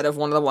number instead of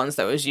one of the ones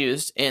that was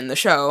used in the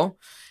show.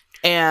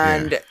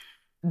 And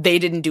they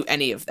didn't do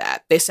any of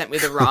that. They sent me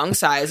the wrong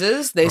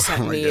sizes. They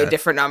sent me a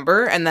different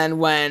number. And then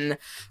when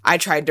I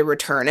tried to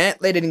return it,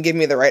 they didn't give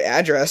me the right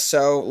address.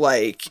 So,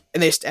 like,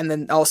 and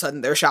then all of a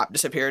sudden their shop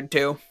disappeared,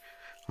 too.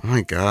 Oh,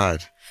 my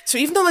God. So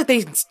even though, like,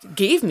 they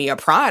gave me a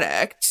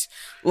product,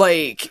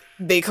 like,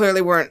 they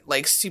clearly weren't,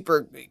 like,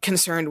 super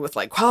concerned with,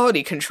 like,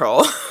 quality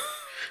control.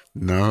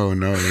 No,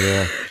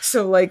 yeah.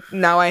 So, like,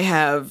 now I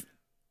have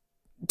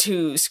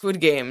 2 Squid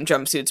Game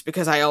jumpsuits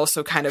because I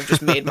also kind of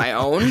just made my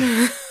own.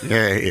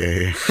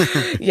 Yeah.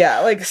 Yeah,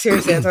 like,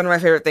 seriously, that's one of my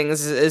favorite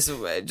things is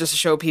just to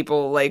show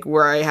people, like,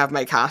 where I have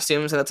my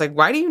costumes. And it's like,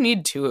 why do you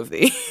need 2 of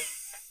these?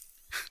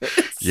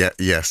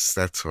 Yes,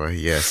 that's why,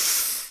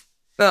 yes.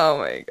 Oh,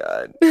 my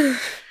God.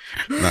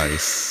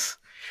 Nice.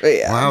 But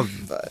yeah, wow.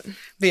 But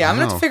yeah, I'm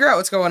going to have to figure out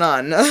what's going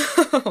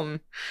on.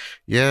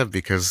 Yeah,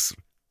 because...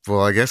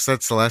 Well, I guess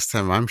that's the last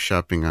time I'm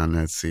shopping on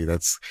Etsy.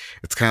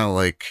 It's kind of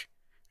like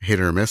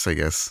hit or miss, I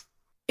guess.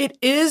 It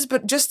is,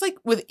 but just like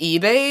with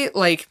eBay,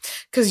 like,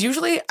 because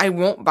usually I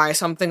won't buy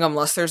something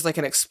unless there's like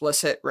an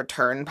explicit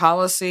return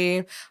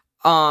policy.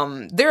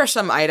 There are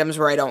some items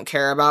where I don't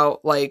care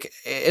about, like,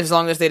 as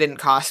long as they didn't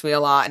cost me a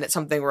lot and it's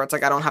something where it's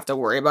like I don't have to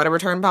worry about a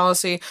return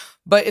policy.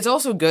 But it's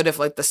also good if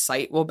like the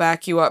site will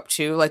back you up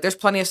too. Like, there's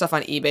plenty of stuff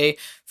on eBay,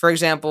 for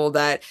example,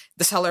 that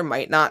the seller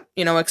might not,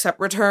 you know, accept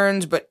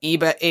returns, but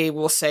eBay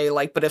will say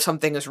like, but if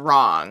something is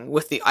wrong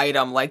with the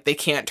item, like they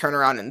can't turn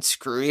around and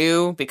screw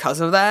you because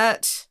of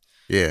that.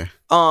 Yeah.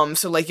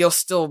 So like you'll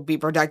still be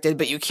protected,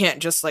 but you can't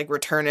just like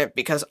return it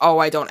because, oh,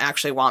 I don't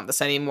actually want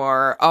this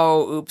anymore.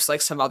 Oh, oops,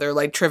 like some other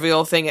like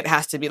trivial thing. It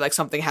has to be like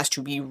something has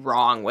to be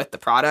wrong with the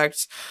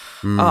product.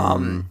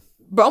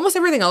 But almost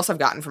everything else I've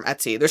gotten from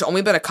Etsy, there's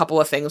only been a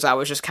couple of things I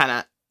was just kind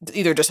of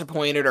either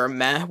disappointed or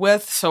meh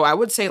with. So I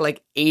would say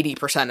like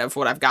 80% of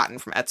what I've gotten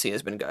from Etsy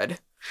has been good.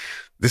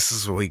 This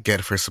is what we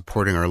get for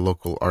supporting our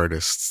local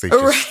artists. They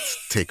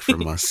just take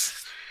from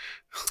us.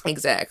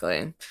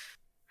 Exactly.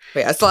 But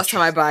yeah, that's the last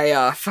time I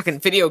buy fucking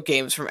video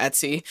games from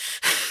Etsy.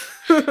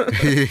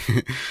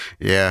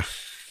 Yeah.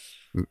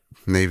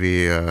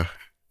 Maybe, I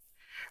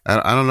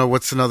don't know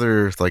what's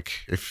another, like,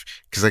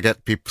 because I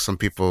get some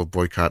people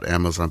boycott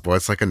Amazon, but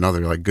it's like another,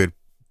 like, good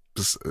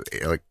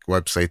like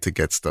website to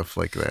get stuff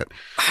like that.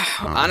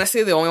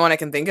 Honestly, the only one I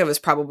can think of is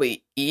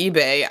probably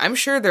eBay. I'm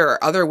sure there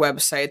are other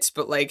websites,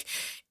 but like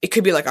it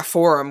could be like a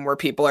forum where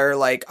people are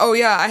like, "Oh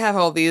yeah, I have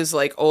all these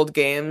like old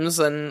games,"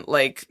 and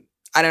like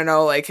I don't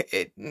know,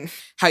 like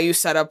how you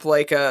set up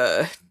like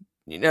a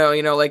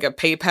like a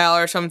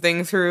PayPal or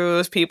something through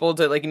those people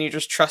to like, and you're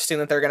just trusting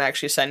that they're gonna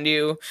actually send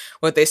you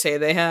what they say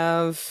they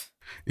have.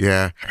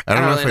 Yeah, I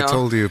don't know really if I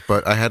told you,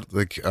 but I had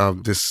like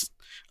this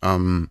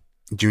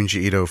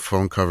Junji Ito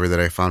phone cover that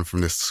I found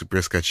from this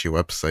super sketchy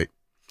website.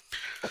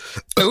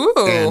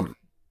 Ooh.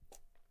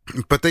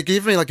 But they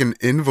gave me like an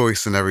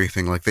invoice and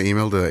everything. Like they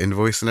emailed an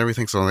invoice and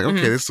everything. So I'm like,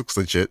 okay, this looks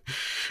legit.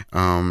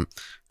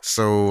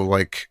 So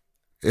like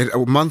a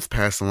month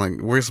passed. I'm like,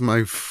 where's my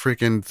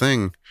freaking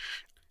thing?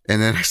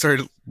 And then I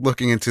started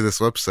looking into this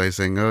website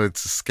saying, oh,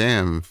 it's a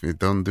scam. You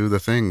don't do the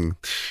thing.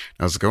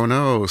 I was like, oh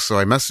no. So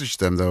I messaged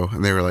them though.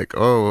 And they were like,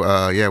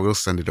 oh, yeah, we'll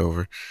send it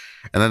over.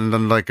 And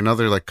then like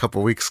another like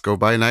couple weeks go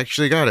by and I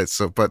actually got it.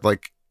 So, but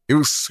like it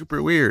was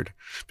super weird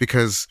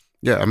because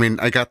yeah, I mean,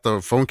 I got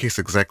the phone case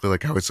exactly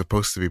like how it's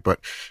supposed to be, but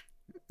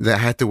I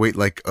had to wait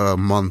like a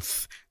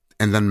month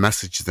and then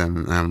message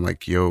them. And I'm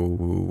like, yo,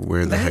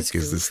 where the That's heck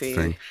is this goofy.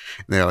 thing?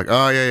 And they're like,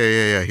 oh,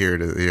 yeah, here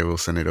it is. Yeah, we'll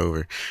send it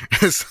over.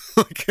 So,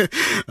 like,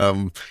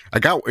 I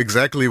got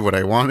exactly what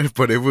I wanted,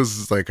 but it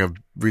was like a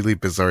really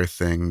bizarre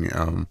thing.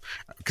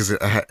 Because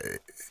I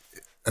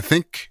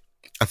think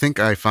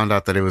I found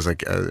out that it was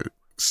like a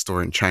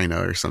store in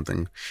China or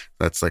something.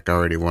 That's like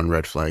already one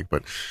red flag,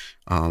 but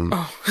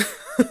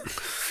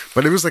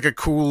but it was like a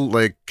cool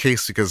like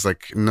case because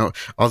like no,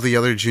 all the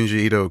other Junji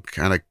Ito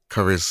kind of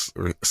covers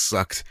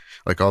sucked.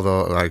 Like all the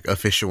like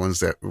official ones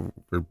that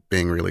were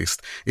being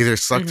released either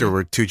sucked or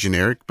were too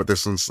generic. But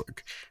this one's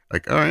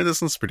like all right,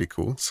 this one's pretty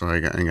cool. So I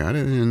got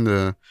it,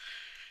 and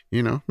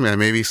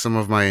maybe some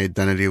of my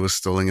identity was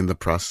stolen in the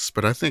process,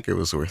 but I think it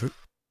was worth it.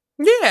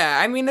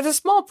 Yeah, I mean, it's a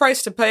small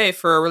price to pay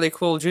for a really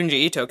cool Junji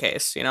Ito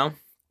case, you know?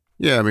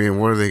 Yeah, I mean,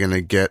 what are they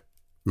gonna get?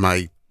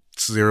 My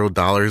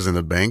 $0 in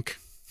the bank?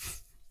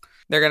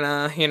 They're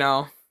gonna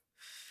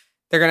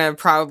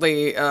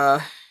probably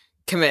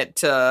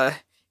commit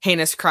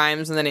heinous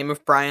crimes in the name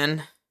of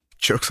Brian.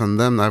 Joke's on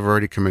them. I've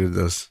already committed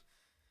those.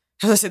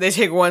 As I say, they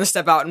take one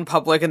step out in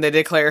public and they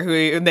declare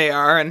who they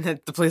are, and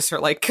the police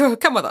are like,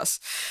 "Come with us."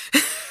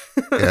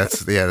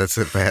 That's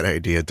a bad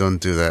idea. Don't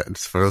do that.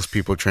 It's for those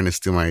people trying to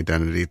steal my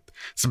identity.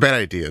 It's a bad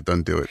idea.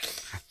 Don't do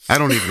it. I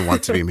don't even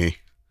want to be me.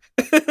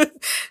 I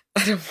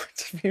don't want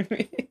to be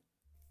me.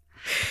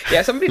 Yeah,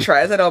 if somebody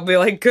tries it, I'll be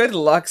like, good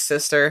luck,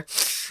 sister.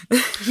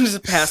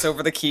 Just pass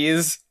over the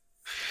keys.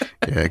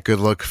 Yeah, good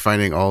luck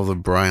finding all the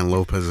Brian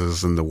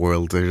Lopez's in the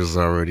world. There's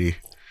already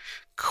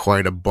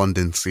quite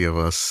abundancy of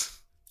us.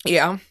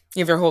 Yeah,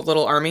 you have your whole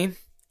little army.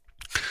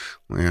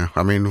 Yeah,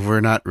 I mean, we're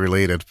not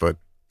related, but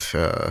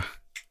yeah.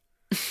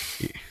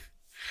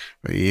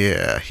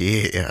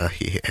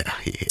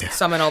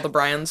 Summon all the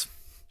Brians.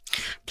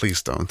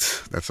 Please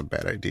don't. That's a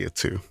bad idea,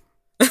 too.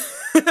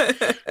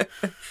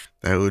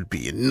 That would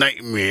be a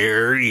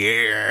nightmare,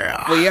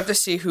 yeah. Well, you have to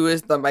see who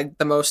is the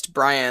most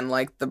Brian,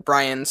 like the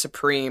Brian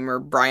Supreme or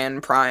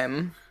Brian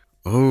Prime.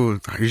 Oh,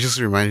 you just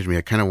reminded me.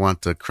 I kind of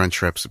want the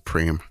Crunchwrap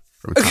Supreme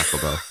from Taco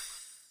Bell.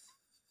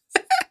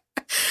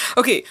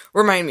 Okay,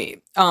 remind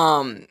me.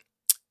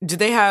 Do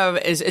they have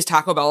is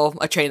Taco Bell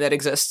a chain that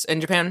exists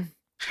in Japan?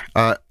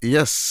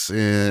 Yes.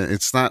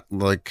 It's not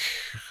like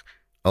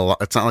a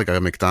lot. It's not like a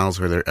McDonald's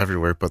where they're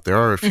everywhere, but there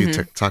are a few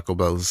Taco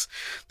Bells.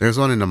 There's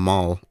one in the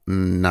mall,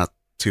 not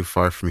too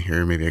far from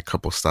here, maybe a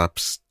couple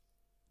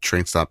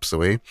train stops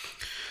away.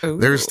 Ooh.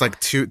 There's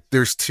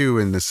two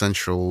in the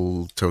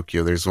central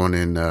Tokyo. There's one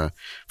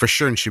for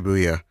sure in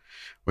Shibuya,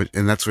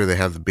 and that's where they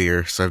have the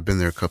beer. So I've been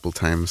there a couple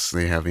times.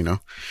 They have,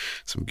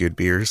 some good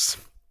beers.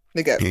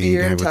 They got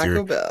beer and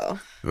Taco Bell.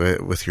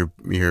 With your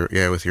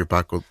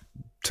Bakutel.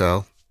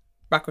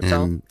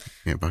 Bakutel.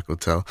 Yeah,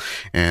 Bakutel.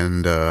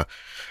 And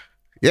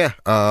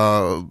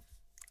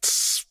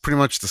it's pretty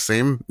much the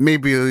same.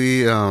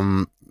 Maybe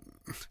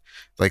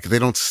like they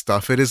don't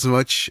stuff it as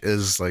much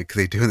as like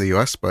they do in the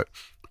US, but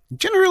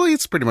generally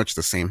it's pretty much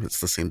the same. It's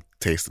the same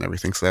taste and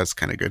everything, so that's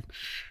kind of good.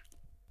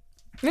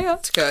 Yeah,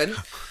 that's good.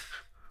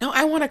 No,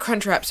 I want a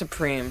Crunchwrap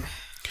Supreme.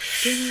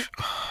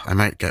 I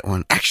might get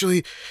one.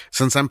 Actually,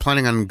 since I'm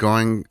planning on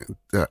going,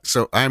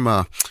 so I'm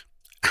a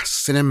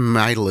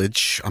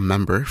Cinemidlage, a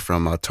member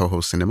from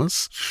Toho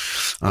Cinemas.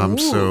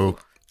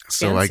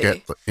 So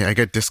I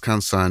get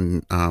discounts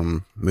on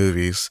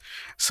movies.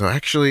 So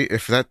actually,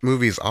 if that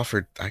movie is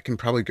offered, I can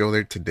probably go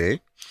there today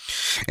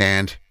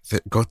and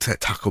go to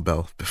Taco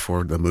Bell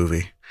before the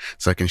movie,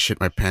 so I can shit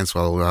my pants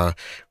while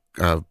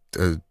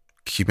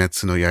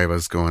Kimetsu no Yaiba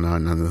is going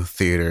on in the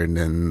theater, and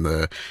then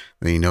the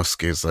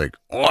Inosuke is like,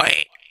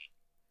 Oi!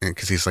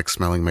 because he's like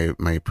smelling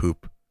my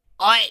poop.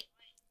 Oi!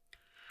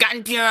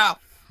 Ganpuro!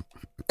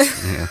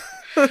 Yeah.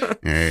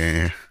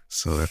 Yeah.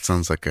 So that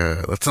sounds like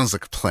a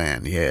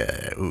plan.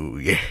 Yeah. Ooh,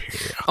 yeah.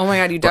 Oh my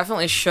god, you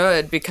definitely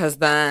should, because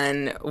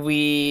then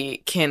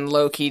we can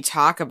low-key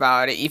talk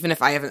about it, even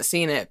if I haven't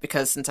seen it,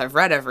 because since I've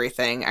read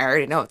everything, I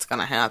already know it's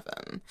gonna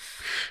happen.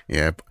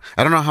 Yeah.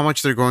 I don't know how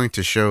much they're going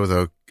to show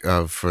though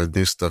for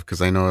new stuff,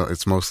 because I know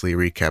it's mostly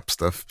recap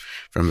stuff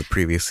from the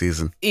previous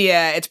season.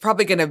 Yeah, it's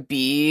probably gonna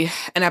be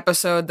an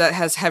episode that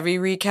has heavy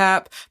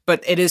recap,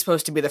 but it is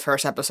supposed to be the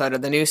first episode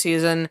of the new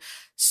season,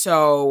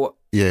 so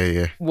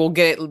Yeah. we'll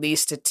get at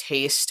least a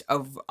taste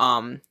of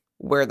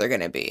where they're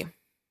gonna be.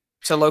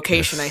 So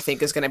location, Yes. I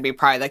think, is gonna be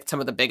probably like some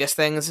of the biggest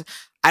things.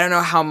 I don't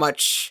know how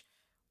much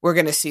we're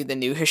gonna see the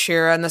new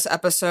Hashira in this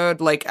episode.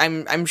 Like,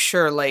 I'm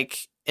sure,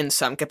 like, in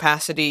some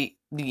capacity,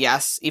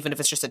 yes, even if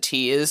it's just a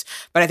tease.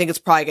 But I think it's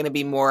probably gonna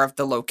be more of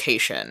the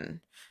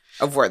location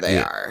of where they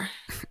are.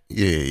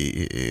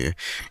 Yeah.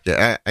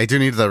 I do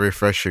need that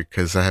refresher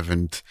because I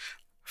haven't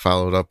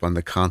followed up on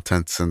the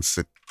content since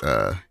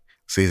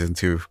season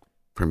 2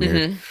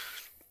 premiered.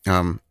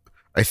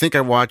 I think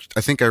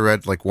I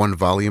read like one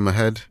volume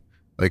ahead,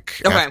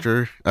 like Okay.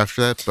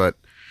 after that, but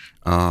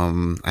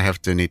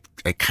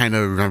I kind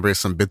of remember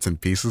some bits and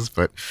pieces,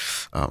 but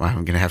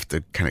I'm gonna have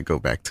to kind of go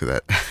back to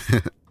that.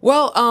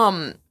 Well,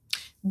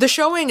 the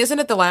showing, isn't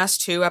it the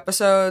last 2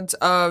 episodes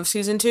of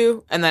season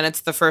 2, and then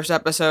it's the first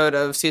episode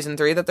of season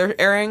 3 that they're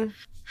airing?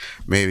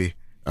 Maybe.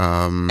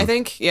 I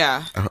think,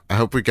 yeah. I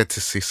hope we get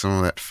to see some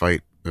of that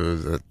fight,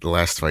 the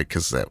last fight,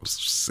 because that was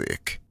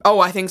sick. Oh,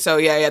 I think so.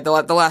 Yeah. The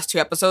last 2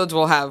 episodes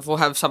we'll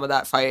have some of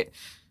that fight,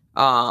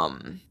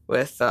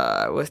 with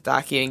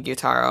Daki and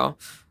Gyutaro.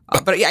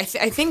 But yeah,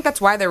 I think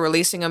that's why they're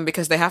releasing them,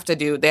 because they have to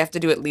do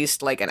at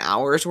least like an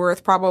hour's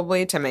worth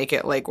probably to make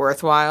it like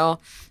worthwhile.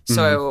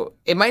 So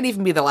it might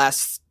even be the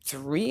last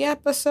 3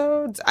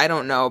 episodes. I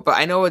don't know, but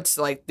I know it's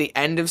like the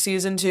end of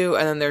season 2,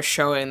 and then they're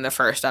showing the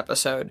first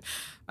episode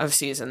of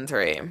season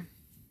 3.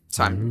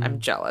 So I'm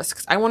jealous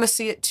because I want to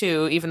see it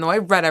too, even though I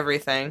read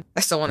everything. I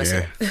still want to see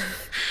it.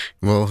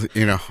 Well,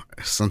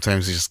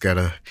 sometimes you just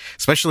gotta,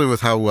 especially with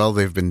how well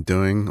they've been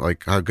doing,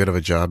 like how good of a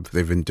job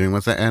they've been doing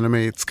with the anime,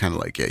 it's kind of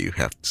like, yeah, you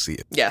have to see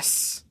it.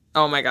 Yes.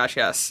 Oh my gosh,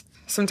 yes.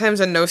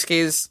 Sometimes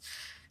Inosuke's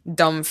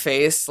dumb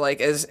face, like,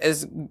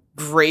 as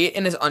great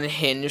and as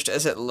unhinged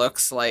as it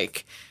looks,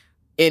 like,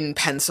 in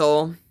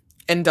pencil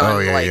and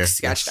done,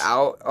 sketched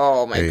out.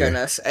 Oh my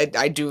goodness.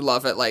 I do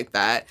love it like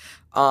that.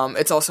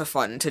 It's also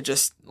fun to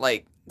just,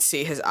 like,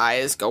 see his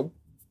eyes go,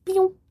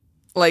 pew,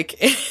 like,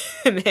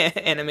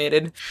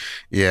 animated.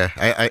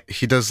 Yeah,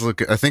 he does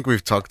look, I think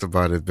we've talked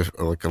about it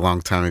like a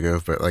long time ago,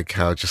 but like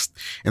how just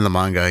in the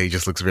manga, he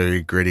just looks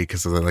very gritty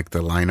because of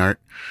the line art.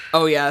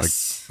 Oh,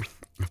 yes.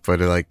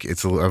 But like,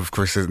 of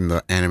course in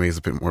the anime is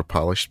a bit more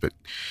polished, but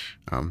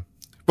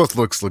both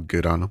looks look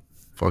good on him.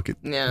 Fuck it.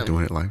 Yeah. I'm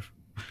doing it live.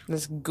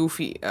 This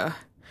goofy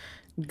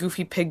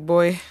pig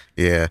boy.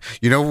 Yeah.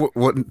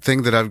 One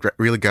thing that I've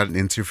really gotten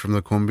into from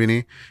the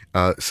Konbini,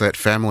 so at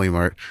Family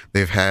Mart,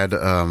 they've had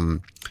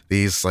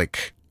these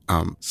like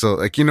so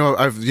like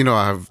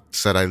I've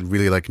said I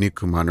really like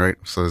Nikuman, right?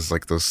 So it's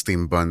like those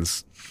steamed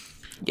buns.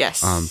 Yes.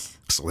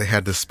 So they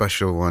had this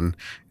special one.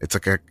 It's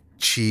like a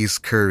cheese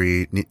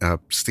curry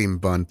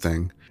steamed bun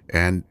thing,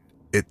 and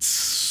it's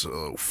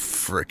so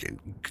freaking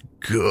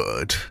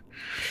good.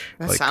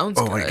 That sounds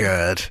good. Oh my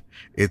god.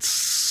 It's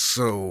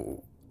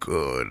so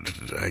good.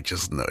 I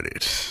just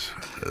nutted.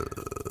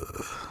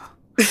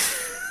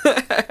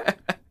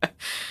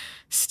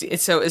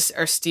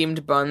 Are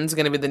steamed buns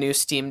going to be the new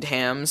steamed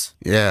hams?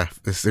 Yeah,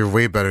 they're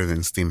way better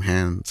than steamed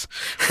hands.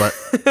 But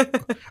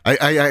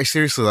I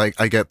seriously,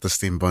 I get the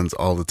steamed buns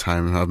all the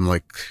time. I'm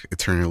like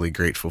eternally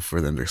grateful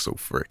for them. They're so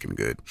freaking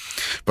good.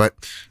 But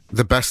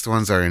the best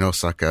ones are in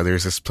Osaka.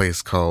 There's this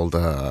place called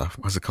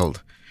what's it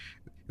called?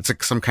 It's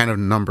like some kind of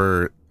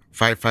number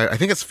 55. I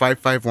think it's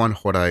 551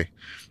 Horai.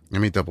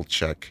 Let me double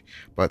check.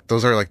 But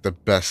those are like the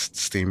best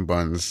steamed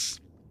buns.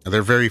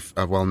 They're very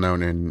well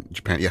known in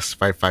Japan. Yes,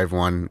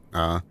 551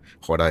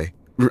 Horai.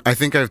 I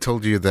think I've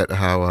told you that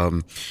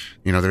how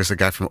there's a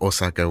guy from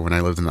Osaka when I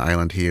lived in the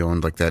island. He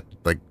owned like that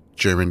like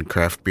German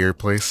craft beer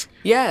place.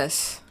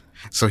 Yes.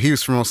 So he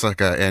was from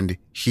Osaka, and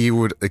he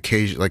would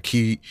occasionally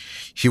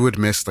he would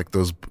miss like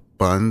those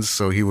buns,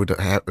 so he would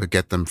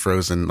get them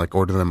frozen, like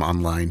order them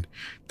online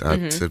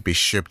to be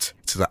shipped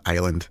to the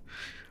island.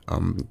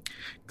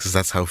 Because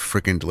that's how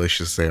freaking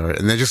delicious they are.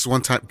 And then just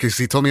one time, because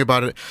he told me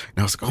about it, and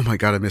I was like, oh my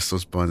god, I miss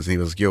those buns. And he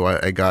was, yo,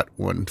 I got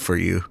one for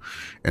you.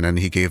 And then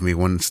he gave me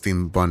one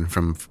steamed bun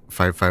from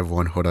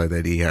 551 Horai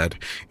that he had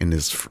in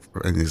his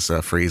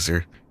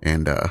freezer.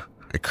 And I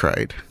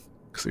cried.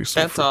 Because they're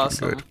so That's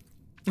awesome. good.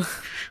 Yeah,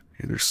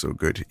 they're so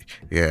good.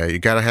 Yeah, you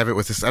gotta have it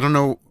with this. I don't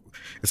know.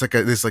 It's like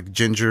this like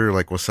ginger,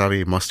 like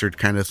wasabi mustard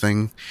kind of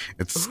thing.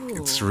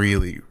 It's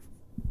really.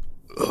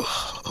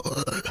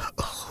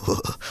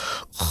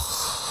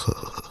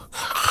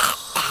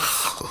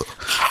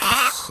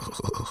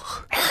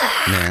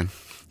 Man.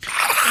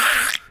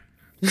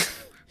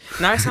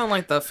 Now I sound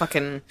like the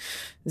fucking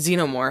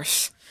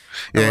xenomorphs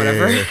Yeah, or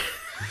whatever.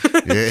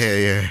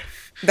 Yeah.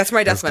 That's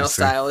my death gonna metal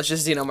say. style. It's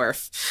just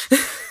xenomorph.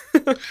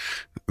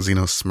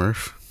 Xeno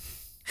Smurf.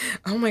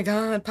 Oh my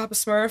god, Papa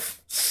Smurf.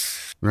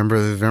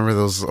 Remember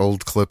those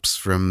old clips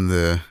from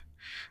the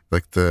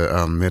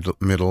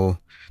the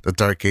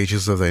dark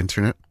ages of the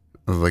internet,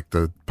 of like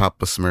the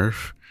Papa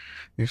Smurf.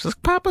 He's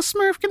like, Papa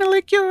Smurf gonna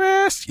lick your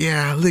ass.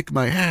 Yeah, lick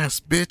my ass,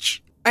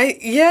 bitch.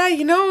 Yeah,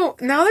 now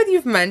that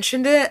you've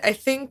mentioned it, I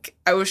think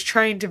I was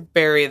trying to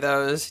bury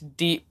those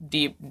deep,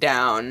 deep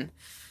down,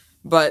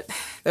 but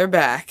they're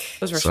back.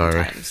 Those were some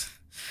times.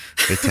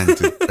 I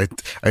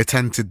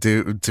tend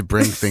to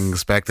bring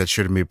things back that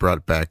shouldn't be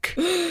brought back.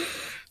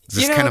 It's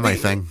just kind of my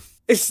thing.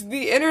 It's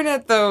the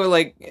internet though,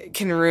 like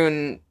can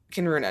ruin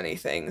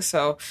anything,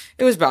 so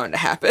it was bound to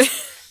happen.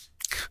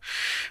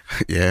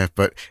 Yeah,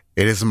 but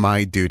it is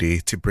my duty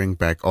to bring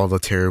back all the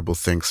terrible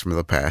things from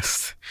the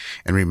past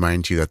and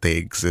remind you that they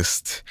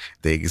exist.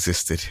 They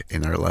existed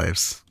in our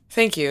lives.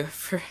 Thank you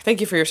for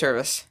your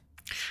service.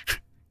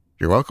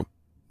 You're welcome.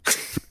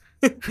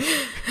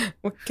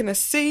 What can I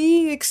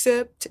say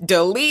except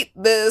delete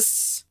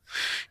this?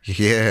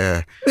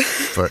 Yeah,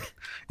 but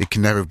it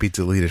can never be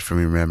deleted from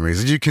your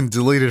memories. You can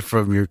delete it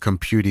from your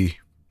computer,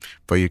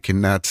 but you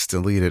cannot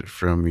delete it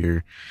from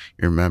your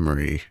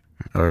memory.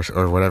 Or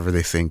whatever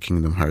they say in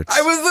Kingdom Hearts.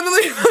 I was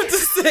literally about to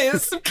say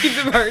it's some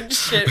Kingdom Hearts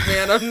shit,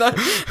 man. I'm not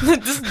in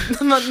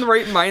the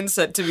right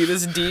mindset to be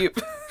this deep.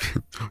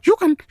 You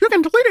can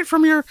delete it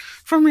from your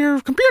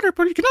computer,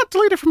 but you cannot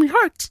delete it from your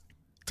heart.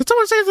 Did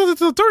someone say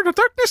the door to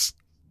darkness?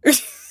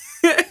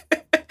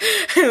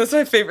 That's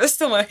my favorite. That's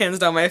still my hands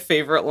down my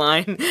favorite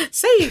line.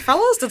 Say,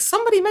 fellas, did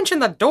somebody mention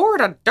the door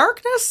to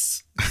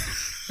darkness?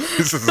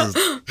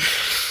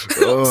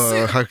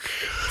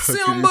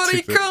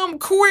 Somebody come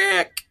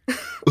quick!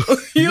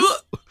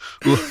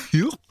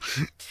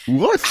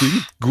 What?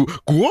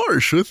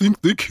 Gosh, I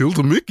think they killed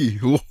a Mickey.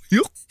 You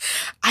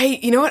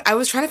know what? I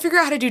was trying to figure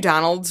out how to do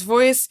Donald's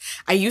voice.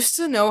 I used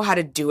to know how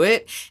to do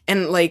it,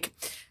 and like,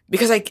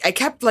 because I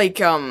kept like,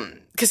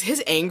 because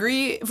his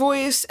angry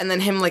voice and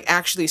then him like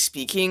actually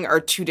speaking are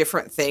two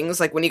different things.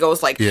 Like when he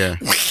goes like, yeah.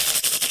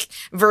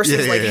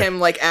 Versus him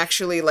like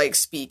actually like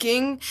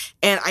speaking,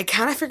 and I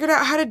kind of figured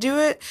out how to do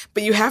it,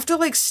 but you have to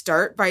like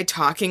start by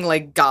talking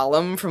like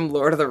Gollum from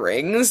Lord of the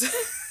Rings.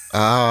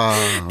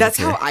 Oh, that's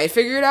how I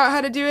figured out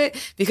how to do it,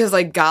 because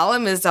like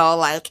Gollum is all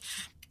like,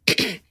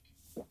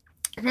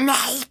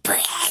 My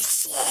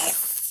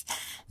precious.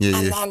 Yeah,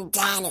 and then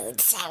Donald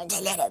sounds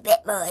a little bit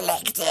more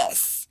like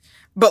this.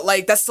 But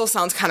like that still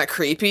sounds kind of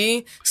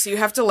creepy, so you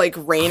have to like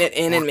rein it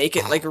in and make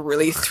it like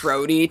really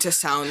throaty to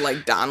sound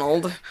like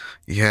Donald.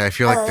 Yeah, I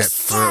feel like that.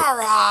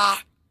 Sarah.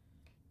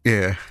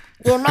 Yeah.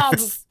 Your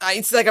mom's.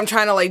 It's like I'm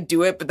trying to like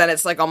do it, but then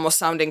it's like almost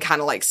sounding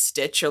kind of like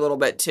Stitch a little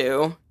bit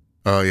too.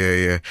 Oh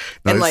yeah.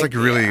 No, And, it's like, like a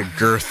really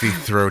girthy,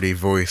 throaty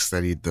voice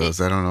that he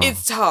does. I don't know.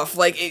 It's tough.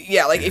 Like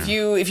if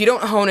you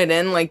don't hone it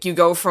in, like you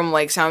go from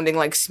like sounding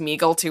like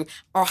Smeagol to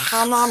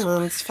Ohana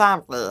means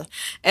family.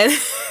 and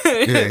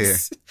Yeah.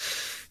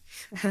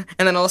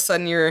 and then all of a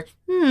sudden you're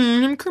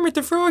I'm Kermit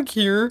the Frog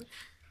here.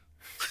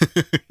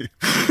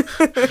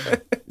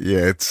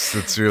 Yeah,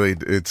 it's really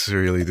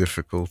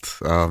difficult.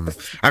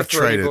 I've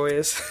tried it.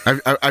 Voice.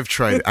 I've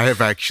tried. I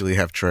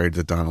have tried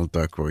the Donald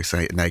Duck voice,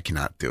 and I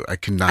cannot do it. I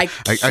cannot.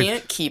 I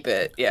can't keep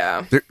it.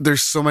 Yeah.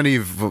 There's so many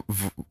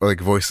like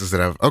voices that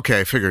I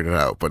figured it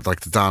out, but like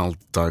the Donald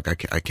Duck,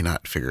 I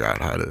cannot figure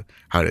out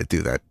how to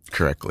do that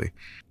correctly.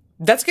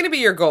 That's going to be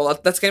your goal.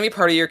 That's going to be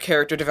part of your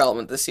character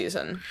development this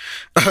season.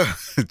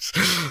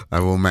 I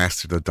will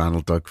master the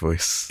Donald Duck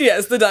voice.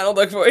 Yes, the Donald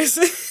Duck voice.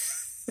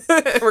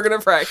 We're going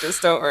to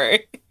practice, don't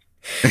worry.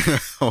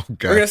 Oh,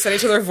 God. We're going to send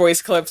each other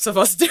voice clips of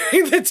us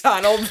doing the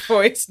Donald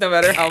voice, no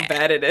matter how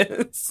bad it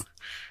is.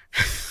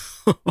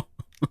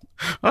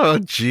 Oh,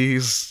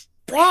 jeez.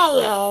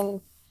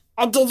 Brian,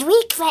 did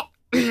we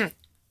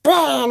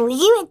Brian, were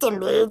you at the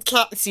mood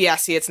See,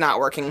 it's not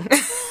working.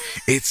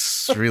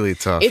 It's really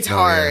tough. It's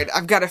hard. Yeah.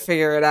 I've got to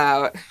figure it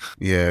out.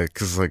 Yeah,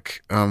 because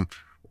like,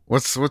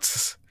 who's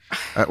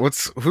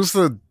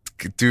the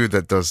dude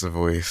that does the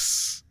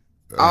voice?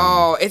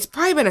 It's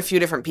probably been a few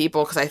different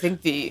people, because I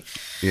think the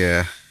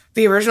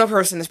original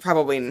person is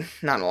probably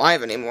not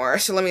alive anymore.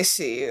 So let me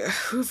see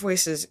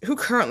who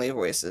currently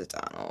voices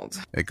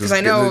Donald. Because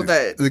I know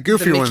that the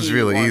Goofy one's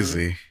really one.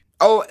 Easy.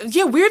 Oh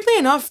yeah, weirdly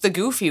enough, the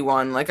Goofy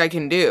one like I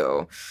can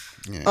do.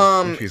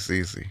 Yeah, Goofy's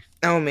easy.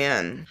 Oh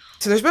man,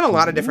 so there's been a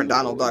lot of different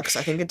Donald Ducks.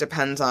 I think it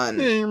depends on.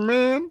 Hey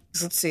man.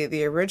 So let's see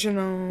the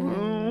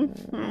original.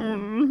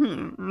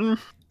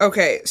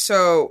 Okay,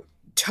 so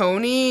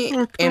Tony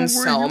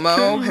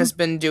Anselmo has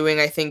been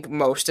doing, I think,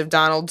 most of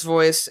Donald's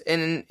voice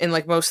in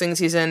like most things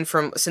he's in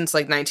since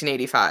like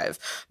 1985.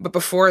 But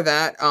before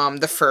that,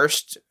 the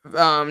first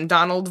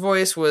Donald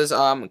voice was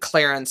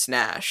Clarence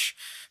Nash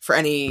for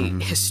any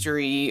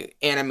history,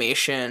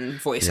 animation,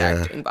 voice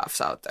acting buffs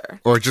out there.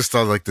 Or just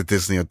all like the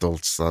Disney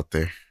adults out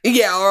there.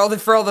 Yeah, or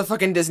for all the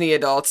fucking Disney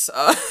adults.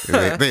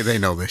 They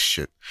know this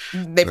shit.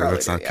 They probably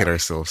Let's not kid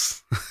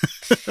ourselves.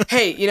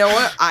 Hey, you know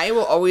what? I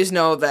will always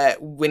know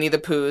that Winnie the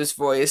Pooh's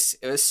voice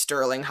was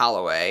Sterling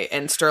Holloway,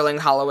 and Sterling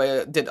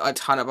Holloway did a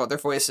ton of other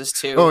voices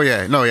too. Oh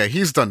yeah, no, yeah,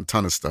 he's done a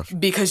ton of stuff.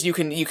 Because you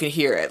can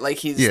hear it. Like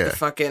he's the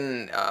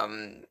fucking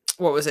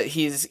what was it?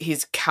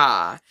 He's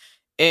Kaa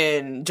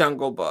in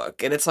Jungle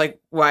Book, and it's like,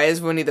 why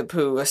is Winnie the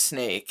Pooh a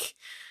snake?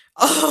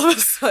 All of a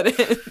sudden,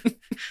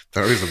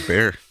 that was a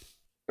bear.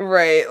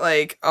 Right?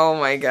 Like, oh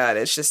my god,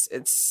 he's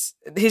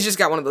just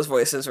got one of those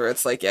voices where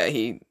it's like, yeah,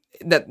 he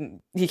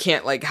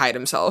can't like hide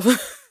himself.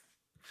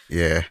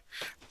 Yeah,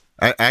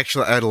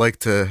 I'd like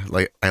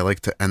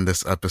to end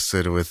this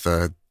episode with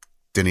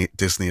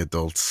Disney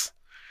adults.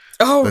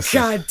 Oh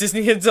god,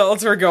 Disney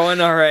adults, we're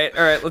going. All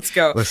right, let's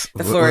go.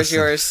 The floor is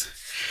yours.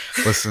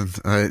 Listen,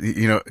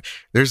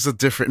 there's a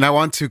difference. And I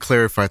want to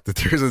clarify that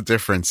there's a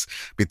difference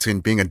between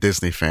being a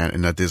Disney fan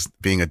and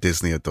being a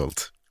Disney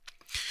adult.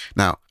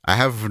 Now, I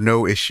have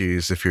no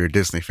issues if you're a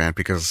Disney fan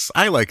because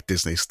I like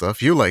Disney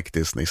stuff. You like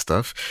Disney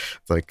stuff.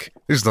 Like,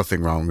 there's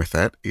nothing wrong with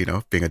that,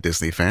 being a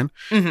Disney fan.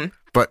 Mm-hmm.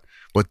 But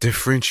what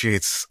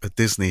differentiates a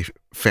Disney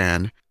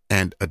fan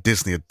and a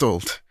Disney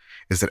adult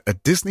is that a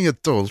Disney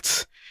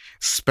adult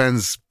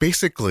spends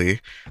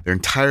basically their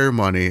entire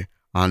money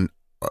on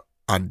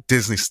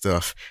Disney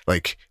stuff.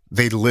 Like,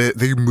 they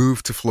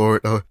move to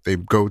Florida, they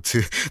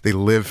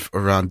live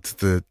around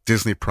the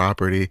Disney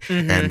property,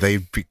 and they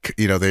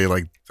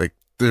like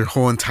their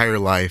whole entire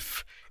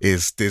life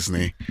is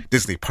Disney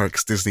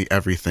parks, Disney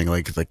everything.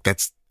 Like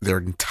that's their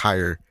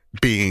entire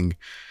being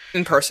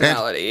and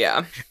personality.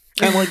 Yeah,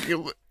 and like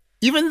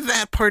even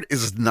that part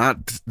is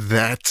not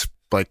that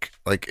like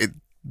it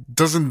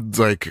doesn't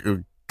like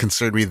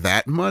concern me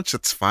that much.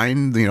 It's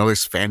fine.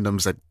 There's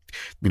fandoms that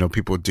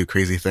people do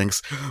crazy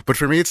things, but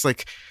for me it's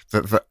like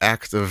the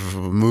act of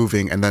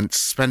moving and then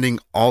spending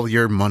all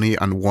your money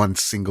on one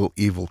single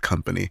evil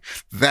company.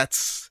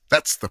 That's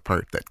the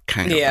part that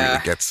kind of really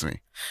gets me.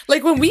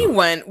 Like when we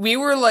went, we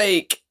were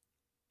like,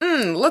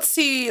 let's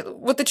see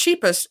what the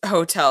cheapest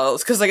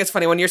hotels, because like it's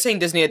funny when you're saying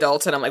Disney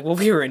adults and I'm like, well,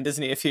 we were in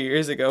Disney a few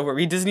years ago. Were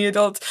we Disney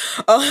adults?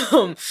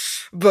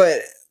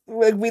 But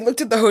like we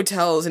looked at the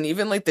hotels and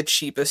even like the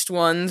cheapest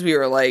ones, we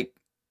were like,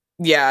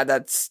 yeah,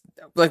 that's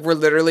like we're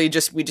literally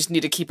we just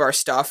need to keep our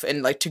stuff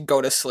and like to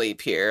go to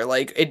sleep here.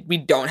 Like we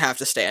don't have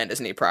to stay on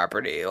Disney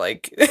property.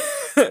 Like,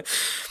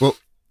 well,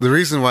 the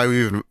reason why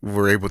we even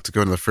were able to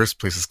go in the first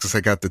place is because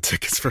I got the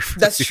tickets for free.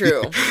 That's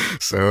true.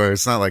 So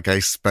it's not like I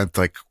spent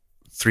like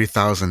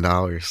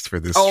 $3,000 for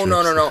this. Oh,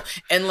 trip. No.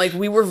 And like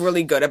we were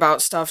really good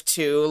about stuff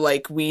too.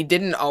 Like we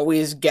didn't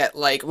always get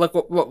like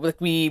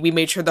we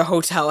made sure the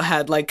hotel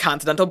had like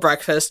continental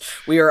breakfast.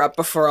 We were up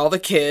before all the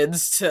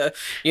kids to,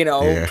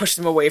 push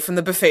them away from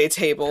the buffet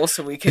table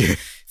so we could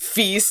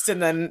feast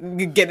and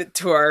then get it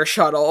to our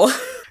shuttle.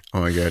 Oh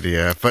my god,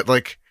 yeah. But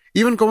like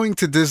even going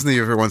to Disney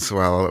every once in a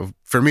while,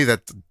 for me,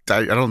 that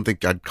I don't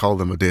think I'd call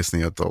them a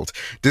Disney adult.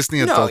 Disney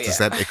adult is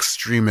that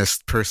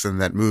extremist person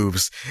that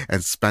moves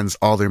and spends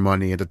all their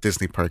money at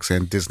Disney parks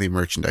and Disney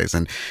merchandise,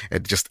 and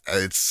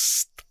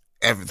it's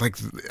like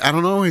I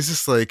don't know. It's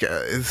just like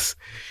it's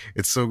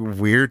so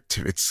weird.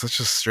 It's such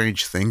a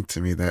strange thing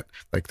to me that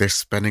like they're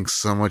spending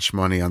so much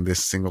money on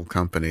this single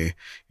company,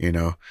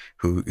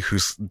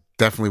 who's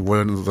definitely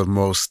one of the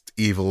most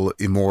evil,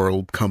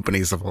 immoral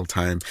companies of all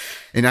time.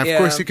 And of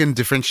course you can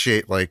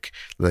differentiate like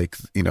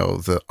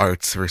the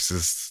arts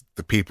versus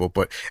the people,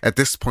 but at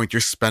this point you're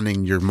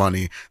spending your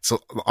money.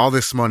 So all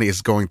this money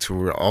is going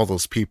to all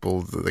those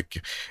people.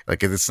 Like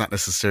it's not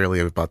necessarily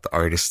about the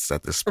artists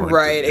at this point.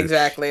 Right,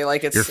 exactly.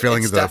 Like it's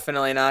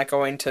definitely not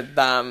going to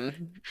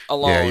them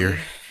alone.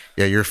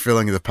 You're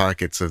filling the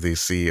pockets of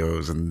these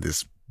CEOs and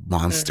this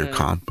monster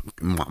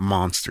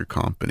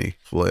company.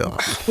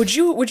 Would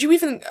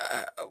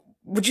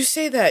you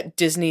say that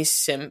Disney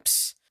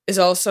simps is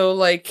also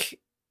like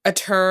a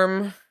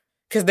term?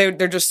 Because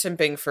they're just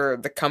simping for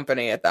the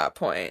company at that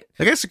point.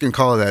 I guess you can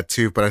call it that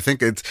too, but I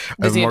think it's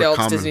Disney more adults,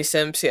 common. Disney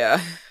simps,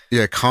 yeah.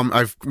 Yeah,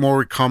 I've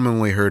more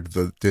commonly heard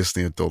the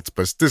Disney adults,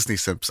 but Disney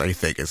simps I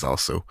think is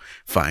also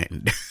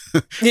fine.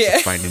 Yeah,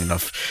 it's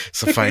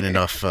a fine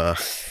enough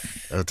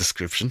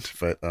description.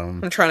 But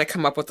I'm trying to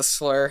come up with a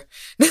slur.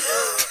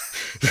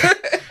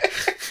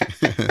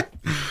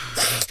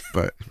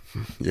 But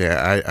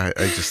yeah,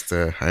 I just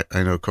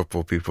I know a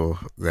couple of people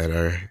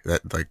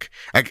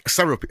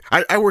several people.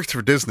 I worked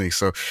for Disney,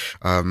 so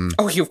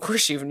of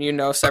course you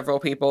know several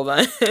people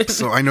then.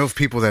 So I know of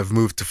people that have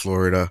moved to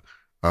Florida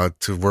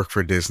to work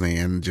for Disney,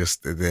 and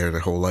just their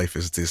whole life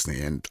is Disney,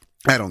 and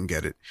I don't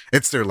get it.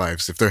 It's their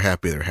lives. If they're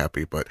happy, they're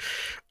happy, but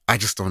I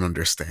just don't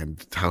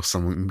understand how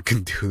someone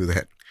can do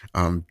that.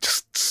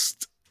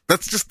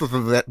 That's just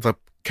the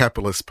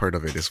capitalist part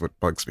of it is what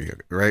bugs me,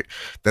 right?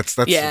 That's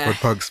what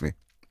bugs me.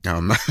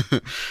 But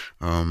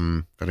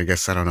I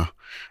guess I don't know.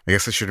 I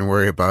guess I shouldn't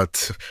worry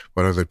about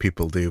what other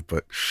people do,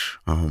 but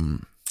I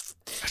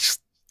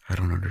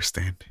don't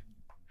understand.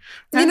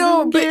 You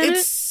know, but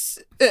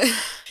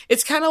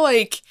it's kind of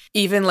like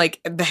even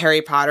like the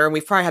Harry Potter, and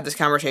we've probably had this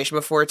conversation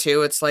before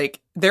too. It's like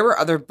there were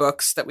other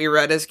books that we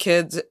read as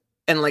kids,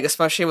 and like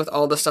especially with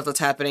all the stuff that's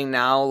happening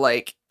now,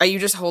 like are you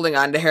just holding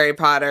on to Harry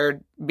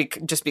Potter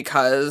just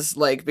because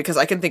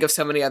I can think of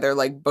so many other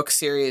like book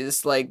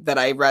series like that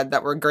I read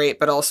that were great,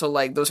 but also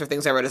like those are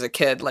things I read as a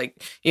kid.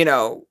 Like, you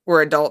know,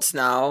 we're adults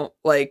now.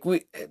 Like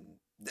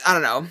I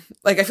don't know.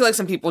 Like, I feel like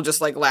some people just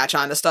like latch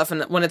on to stuff,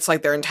 and when it's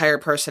like their entire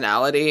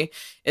personality,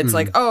 it's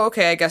like, oh,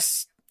 okay, I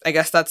guess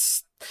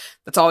that's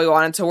all we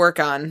wanted to work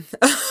on.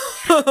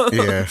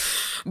 Yeah.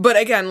 But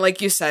again,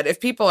 like you said,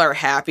 if people are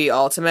happy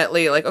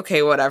ultimately, like,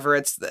 okay,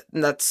 whatever,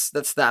 that's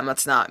them,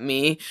 that's not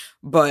me.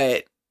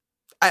 But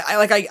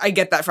I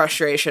get that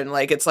frustration.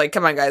 Like, it's like,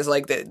 come on, guys,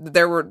 like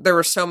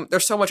there's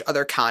so much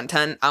other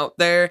content out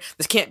there.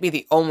 This can't be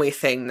the only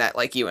thing that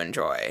like you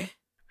enjoy.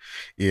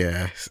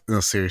 Yeah, no,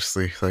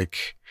 seriously,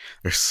 like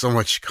there's so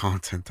much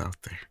content out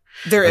there.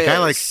 There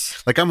like,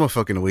 is. I'm a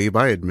fucking weeb,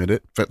 I admit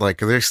it, but like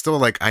there's still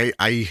like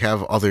I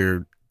have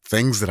other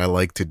things that I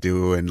like to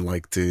do and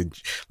like to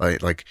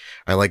like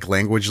I like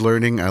language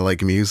learning, I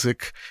like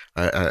music,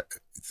 I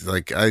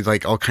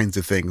like all kinds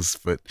of things,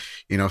 but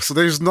you know, so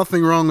there's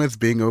nothing wrong with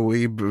being a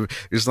weeb.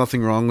 There's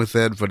nothing wrong with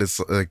that, but it's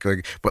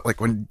but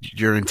like when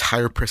your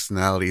entire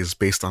personality is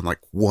based on like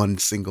one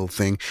single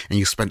thing, and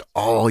you spend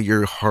all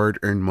your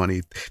hard-earned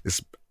money,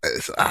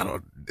 I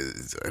don't.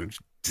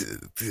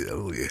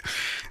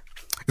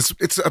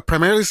 It's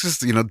primarily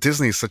just, you know,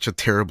 Disney is such a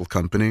terrible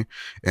company,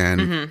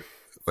 and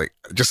like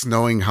just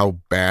knowing how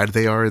bad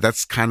they are,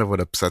 that's kind of what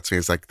upsets me.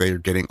 Is like they're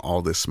getting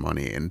all this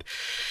money, and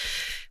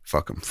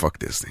fuck them, fuck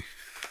Disney.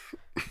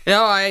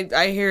 No,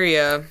 I hear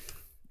you.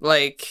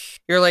 Like,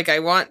 you're like, I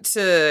don't want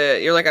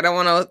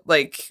to,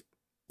 like,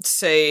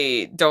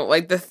 say don't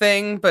like the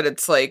thing, but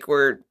it's like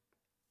we're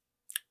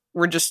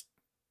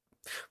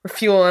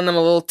fueling them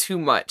a little too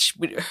much,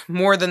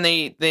 more than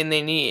they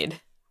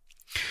need,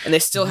 and they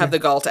still have the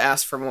gall to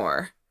ask for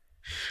more.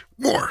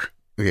 More,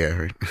 yeah,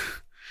 right.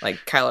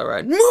 Like Kylo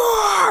Ren,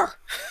 more.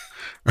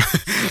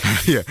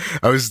 Yeah,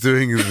 I was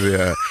doing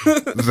the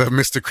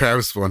Mr.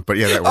 Krabs one, but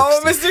yeah, that works.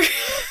 Oh, Mr.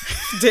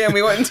 Damn,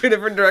 we went in two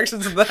different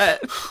directions with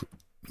that.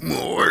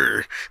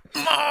 More.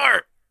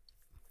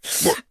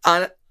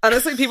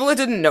 Honestly, people that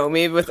didn't know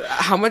me, with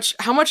how much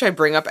I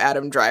bring up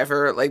Adam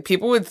Driver, like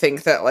people would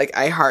think that like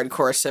I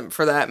hardcore simp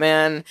for that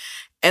man,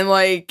 and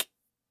like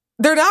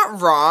they're not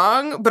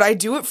wrong, but I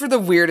do it for the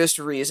weirdest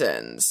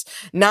reasons.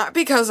 Not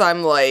because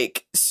I'm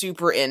like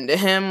super into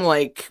him,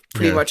 like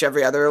pretty much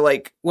every other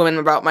like woman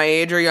about my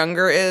age or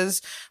younger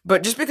is,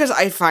 but just because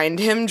I find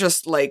him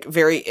just like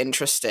very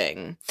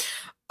interesting,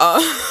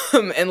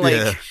 and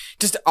like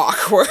just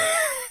awkward.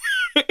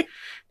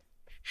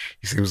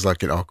 He seems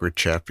like an awkward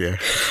chap, yeah.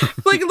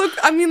 Like, look,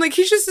 I mean, like,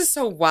 he just is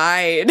so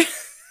wide.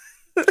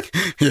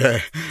 Yeah.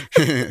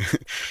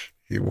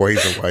 He's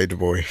a wide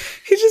boy.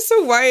 He's just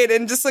so wide,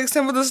 and just, like,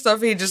 some of the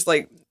stuff he just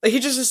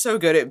is so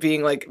good at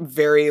being, like,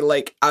 very,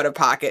 like, out of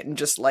pocket and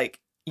just,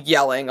 like,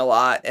 yelling a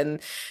lot. And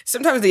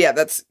sometimes, yeah,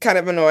 that's kind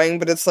of annoying,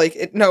 but it's like,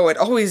 it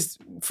always,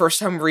 for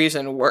some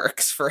reason,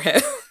 works for him.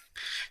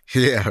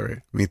 Yeah, right.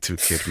 Me too,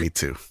 kid, me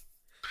too.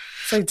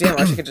 It's like, damn,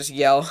 I wish I could just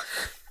yell.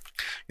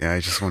 Yeah, I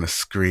just want to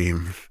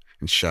scream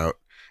and shout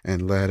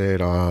and let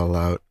it all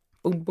out.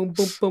 Boom, boom,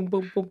 boom, boom,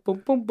 boom, boom,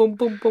 boom, boom, boom,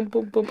 boom, boom,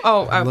 boom, boom.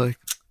 Oh, I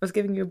was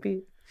giving you a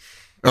beat.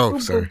 Oh,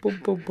 sorry.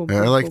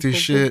 I like to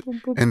shit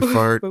and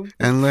fart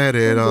and let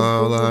it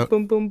all out.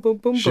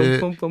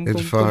 Shit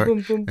and fart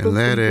and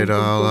let it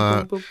all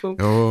out.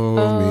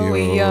 Oh,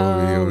 me,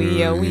 oh,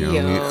 me, oh, me,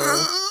 oh,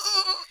 me.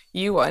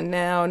 You are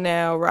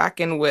now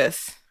rocking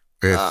with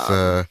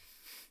poop.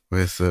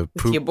 With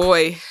your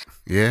boy.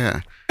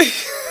 Yeah.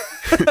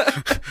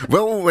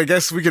 Well, I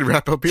guess we can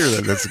wrap up here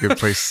then. That's a good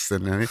place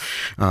then.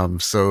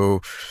 So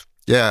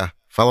yeah,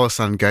 follow us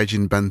on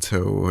Gaijin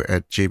Bento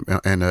at Gmail,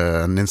 and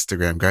on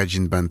Instagram,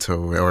 Gaijin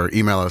Bento, or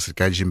email us at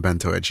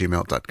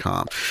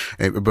gaijinbento@gmail.com.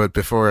 But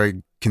before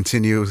I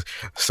continue,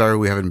 sorry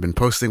we haven't been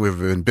posting. We've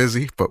been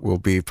busy, but we'll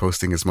be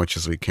posting as much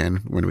as we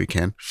can when we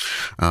can.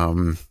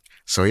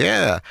 So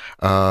yeah,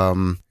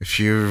 if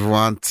you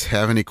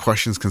have any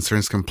questions,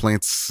 concerns,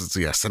 complaints,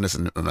 yeah, send us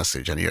a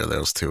message, any of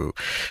those too.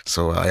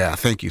 So yeah,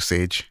 thank you,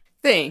 Saige.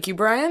 Thank you,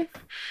 Brian.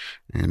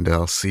 And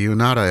I'll see you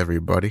nada,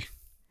 everybody.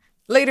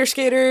 Later,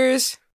 skaters.